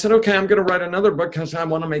 But I said, okay, I'm going to write another book because I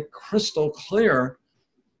want to make crystal clear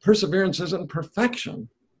perseverance isn't perfection.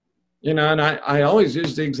 And I always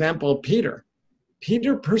use the example of Peter.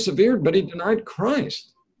 Peter persevered, but he denied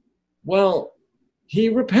Christ. Well, he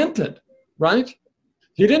repented, right?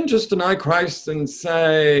 He didn't just deny Christ and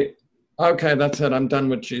say, okay, that's it, I'm done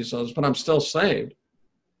with Jesus, but I'm still saved.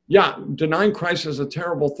 Yeah, denying Christ is a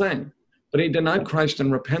terrible thing, but he denied Christ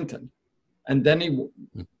and repented. And then he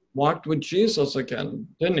walked with Jesus again,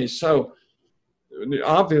 didn't he? So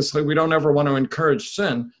obviously we don't ever want to encourage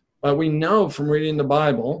sin, but we know from reading the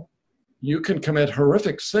Bible, you can commit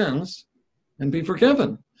horrific sins and be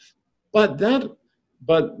forgiven. But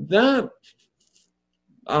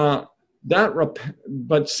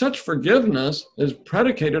such forgiveness is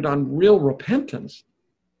predicated on real repentance,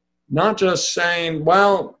 not just saying,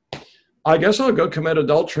 well, I guess I'll go commit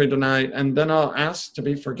adultery tonight and then I'll ask to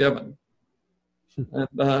be forgiven.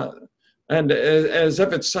 And as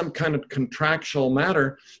if it's some kind of contractual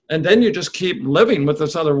matter. And then you just keep living with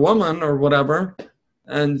this other woman or whatever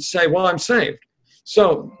and say, well, I'm saved.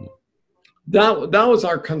 So that was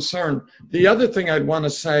our concern. The other thing I'd want to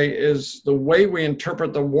say is the way we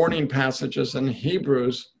interpret the warning passages in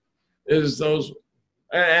Hebrews is those,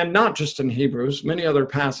 and not just in Hebrews, many other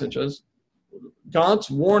passages,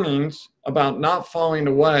 God's warnings about not falling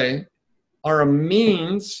away are a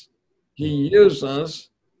means he uses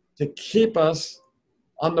to keep us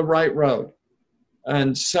on the right road.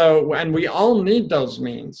 And we all need those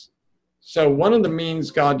means. So one of the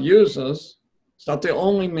means God uses, it's not the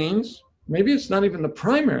only means, maybe it's not even the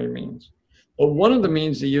primary means, but one of the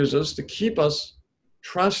means he uses to keep us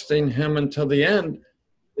trusting him until the end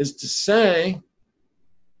is to say,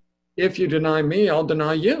 if you deny me, I'll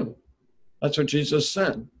deny you. That's what Jesus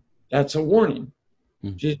said. That's a warning.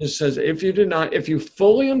 Jesus says, if you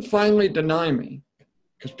fully and finally deny me,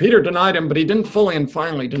 because Peter denied him, but he didn't fully and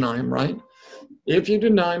finally deny him, right? If you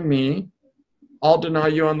deny me, I'll deny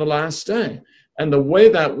you on the last day. And the way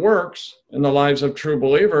that works in the lives of true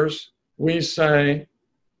believers, we say,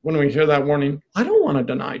 when we hear that warning, I don't want to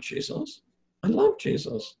deny Jesus. I love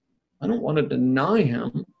Jesus. I don't want to deny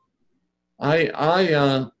him.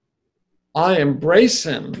 I embrace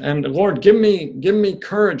him. And Lord, give me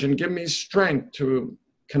courage and give me strength to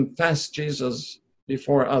confess Jesus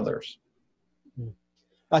before others.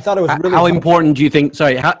 I thought it was really how important do you think?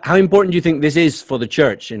 Sorry, how important do you think this is for the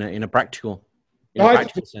church in a practical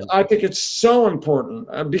sense? I think it's so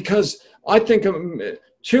important because I think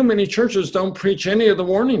too many churches don't preach any of the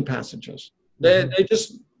warning passages. They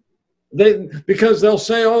because they'll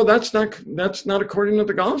say, oh, that's not according to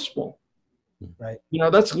the gospel. Right. You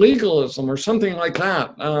know, that's legalism or something like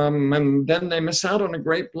that. And then they miss out on a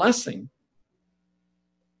great blessing.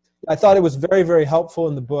 I thought it was very, very helpful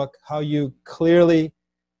in the book how you clearly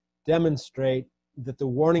demonstrate that the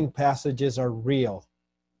warning passages are real.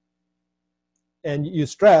 And you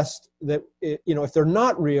stressed that, if they're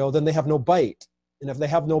not real, then they have no bite. And if they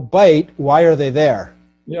have no bite, why are they there?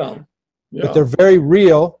 Yeah. But they're very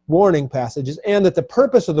real warning passages, and that the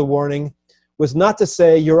purpose of the warning was not to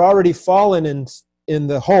say you're already fallen in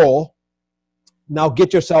the hole, now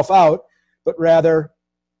get yourself out, but rather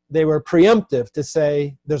they were preemptive to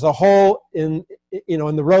say there's a hole in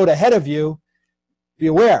the road ahead of you, be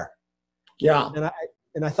aware. Yeah.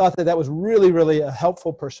 And I thought that was really, really a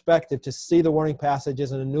helpful perspective to see the warning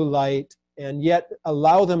passages in a new light and yet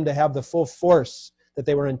allow them to have the full force that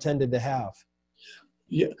they were intended to have.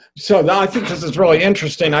 Yeah. So I think this is really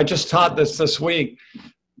interesting. I just taught this week.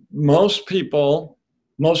 Most people,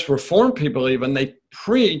 most Reformed people even, they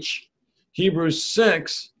preach Hebrews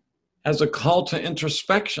 6 as a call to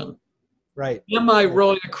introspection. Right. Am I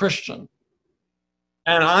really a Christian?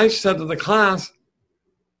 And I said to the class,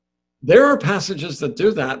 there are passages that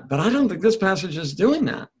do that, but I don't think this passage is doing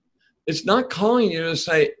that. It's not calling you to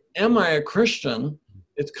say, am I a Christian?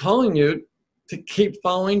 It's calling you to keep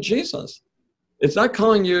following Jesus. It's not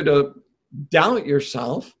calling you to doubt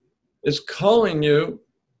yourself. It's calling you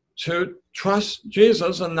to trust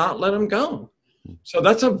Jesus and not let him go. So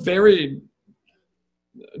that's a very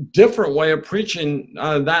different way of preaching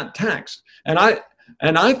that text. And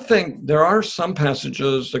I think there are some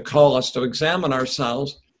passages that call us to examine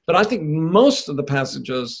ourselves, but I think most of the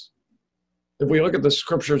passages, if we look at the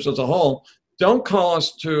scriptures as a whole, don't call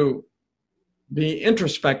us to be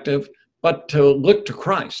introspective, but to look to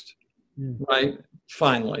Christ, right?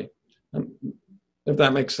 Finally, if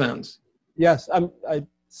that makes sense. Yes, I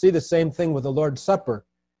see the same thing with the Lord's Supper.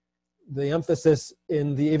 The emphasis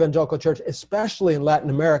in the evangelical church, especially in Latin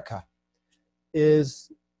America,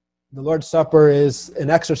 is the Lord's Supper is an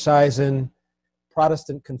exercise in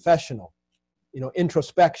Protestant confessional,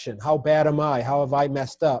 introspection. How bad am I? How have I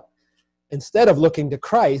messed up? Instead of looking to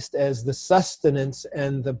Christ as the sustenance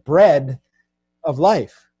and the bread of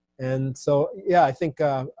life. And so, yeah, I think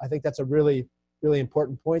that's a really, really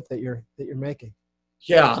important point that you're making.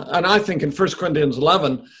 Yeah, and I think in 1 Corinthians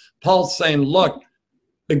 11, Paul's saying, look,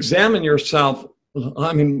 examine yourself.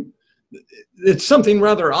 I mean, it's something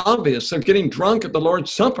rather obvious. They're getting drunk at the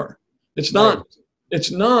Lord's Supper. It's not,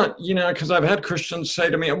 because I've had Christians say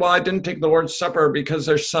to me, well, I didn't take the Lord's Supper because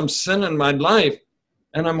there's some sin in my life.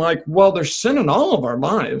 And I'm like, well, there's sin in all of our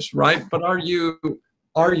lives, right? But are you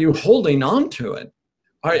holding on to it?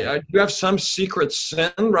 Do you have some secret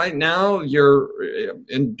sin right now you're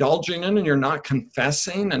indulging in and you're not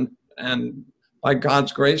confessing and by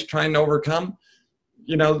God's grace trying to overcome?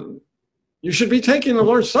 You should be taking the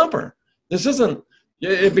Lord's Supper. This isn't,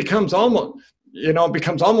 it becomes almost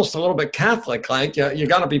a little bit Catholic, like you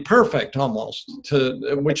got to be perfect almost,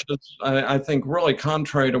 which is, I think, really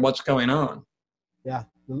contrary to what's going on. Yeah.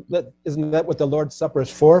 Isn't that what the Lord's Supper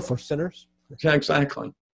is for sinners? Yeah,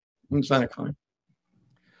 exactly.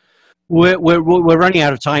 We're running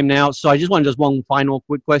out of time now, so I just want just one final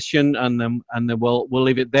quick question, and then we'll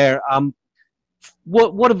leave it there.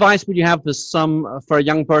 What advice would you have for a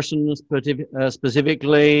young person,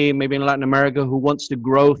 specifically maybe in Latin America, who wants to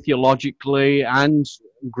grow theologically and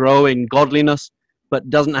grow in godliness, but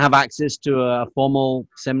doesn't have access to a formal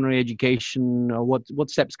seminary education? What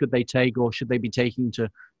steps could they take, or should they be taking to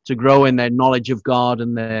grow in their knowledge of God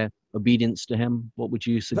and their obedience to Him? What would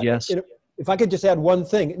you suggest? If I could just add one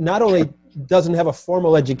thing, not only doesn't have a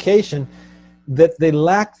formal education, that they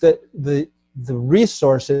lack the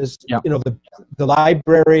resources, the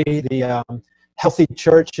library, the healthy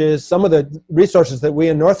churches, some of the resources that we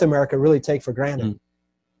in North America really take for granted.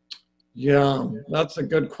 Yeah, that's a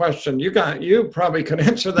good question. You probably could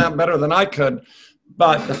answer that better than I could.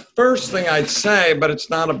 But the first thing I'd say, but it's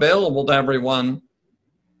not available to everyone,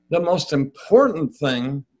 the most important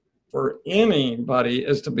thing for anybody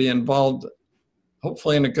is to be involved,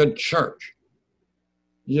 hopefully in a good church.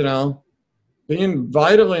 You know, being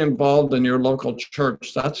vitally involved in your local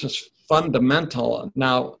church, that's just fundamental.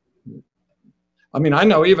 Now, I mean, I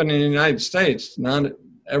know even in the United States, not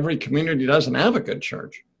every community doesn't have a good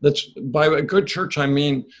church. That's, by a good church, I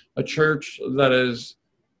mean a church that is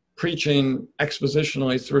preaching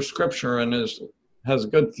expositionally through Scripture and has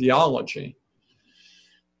good theology.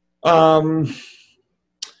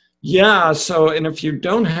 Yeah, so, and if you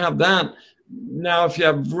don't have that, now if you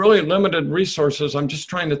have really limited resources, I'm just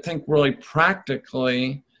trying to think really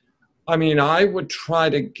practically. I mean, I would try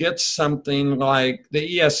to get something like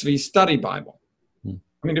the ESV Study Bible.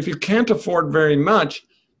 I mean, if you can't afford very much,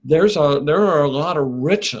 there are a lot of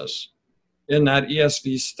riches in that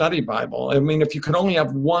ESV Study Bible. I mean, if you could only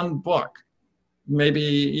have one book, maybe,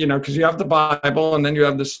 you know, because you have the Bible and then you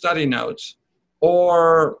have the study notes.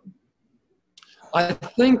 Or I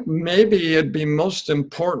think maybe it'd be most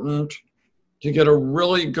important to get a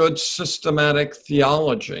really good systematic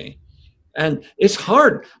theology. And it's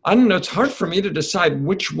hard. I don't know, it's hard for me to decide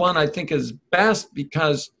which one I think is best,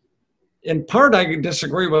 because in part I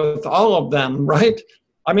disagree with all of them, right?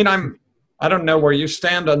 I mean, I don't know where you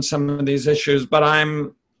stand on some of these issues, but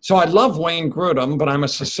so I love Wayne Grudem, but I'm a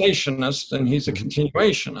cessationist and he's a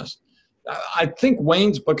continuationist. I think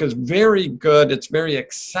Wayne's book is very good. It's very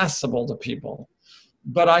accessible to people.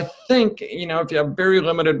 But I think, you know, if you have very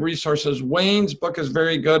limited resources, Wayne's book is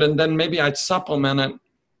very good. And then maybe I'd supplement it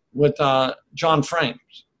with John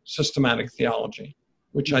Frame's Systematic Theology,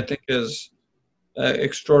 which I think is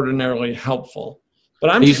extraordinarily helpful. But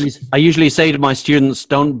I usually say to my students,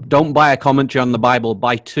 don't buy a commentary on the Bible,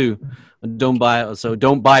 buy two. Don't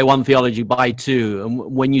buy one theology, buy two. And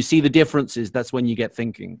when you see the differences, that's when you get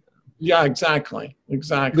thinking. Yeah, exactly.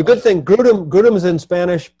 The good thing, Grudem is in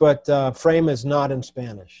Spanish, but Frame is not in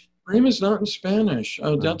Spanish. Frame is not in Spanish.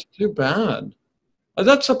 Oh, that's too bad.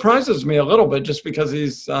 That surprises me a little bit, just because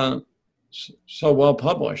he's so well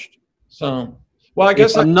published. So, well, I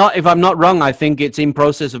guess if I'm not wrong, I think it's in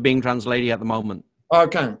process of being translated at the moment.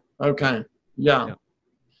 Okay. Yeah.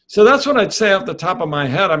 So that's what I'd say off the top of my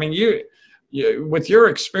head. I mean, you with your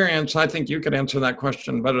experience, I think you could answer that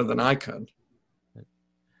question better than I could.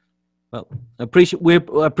 Well, we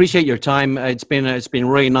appreciate your time. It's been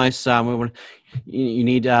really nice. You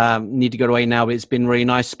need to go away now, but it's been really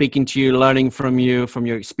nice speaking to you, learning from you, from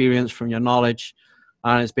your experience, from your knowledge.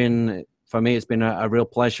 And for me, it's been a real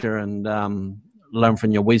pleasure, and learn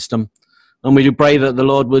from your wisdom. And we do pray that the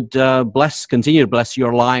Lord would continue to bless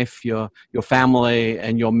your life, your family,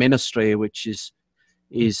 and your ministry, which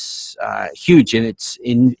is huge in its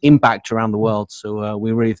impact around the world. So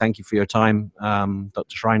we really thank you for your time,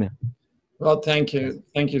 Dr. Schreiner. Well, thank you.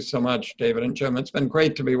 Thank you so much, David and Jim. It's been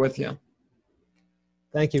great to be with you.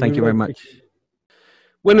 Thank you. Thank you very much.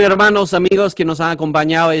 Bueno, hermanos, amigos que nos han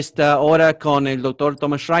acompañado esta hora con el Dr.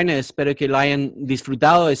 Thomas Schreiner, espero que lo hayan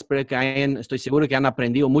disfrutado, espero que estoy seguro que han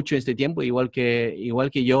aprendido mucho en este tiempo, igual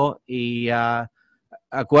que yo. Y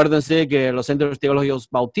acuérdense que los Centros Teológicos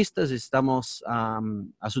Bautistas estamos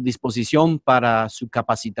a su disposición para su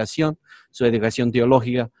capacitación, su educación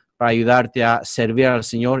teológica, para ayudarte a servir al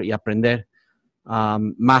Señor y aprender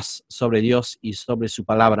más sobre Dios y sobre su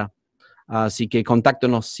palabra. Así que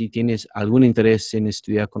contáctanos si tienes algún interés en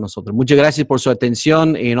estudiar con nosotros. Muchas gracias por su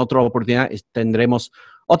atención, y en otra oportunidad tendremos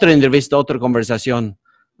otra entrevista, otra conversación,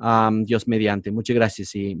 Dios mediante. Muchas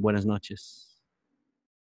gracias y buenas noches.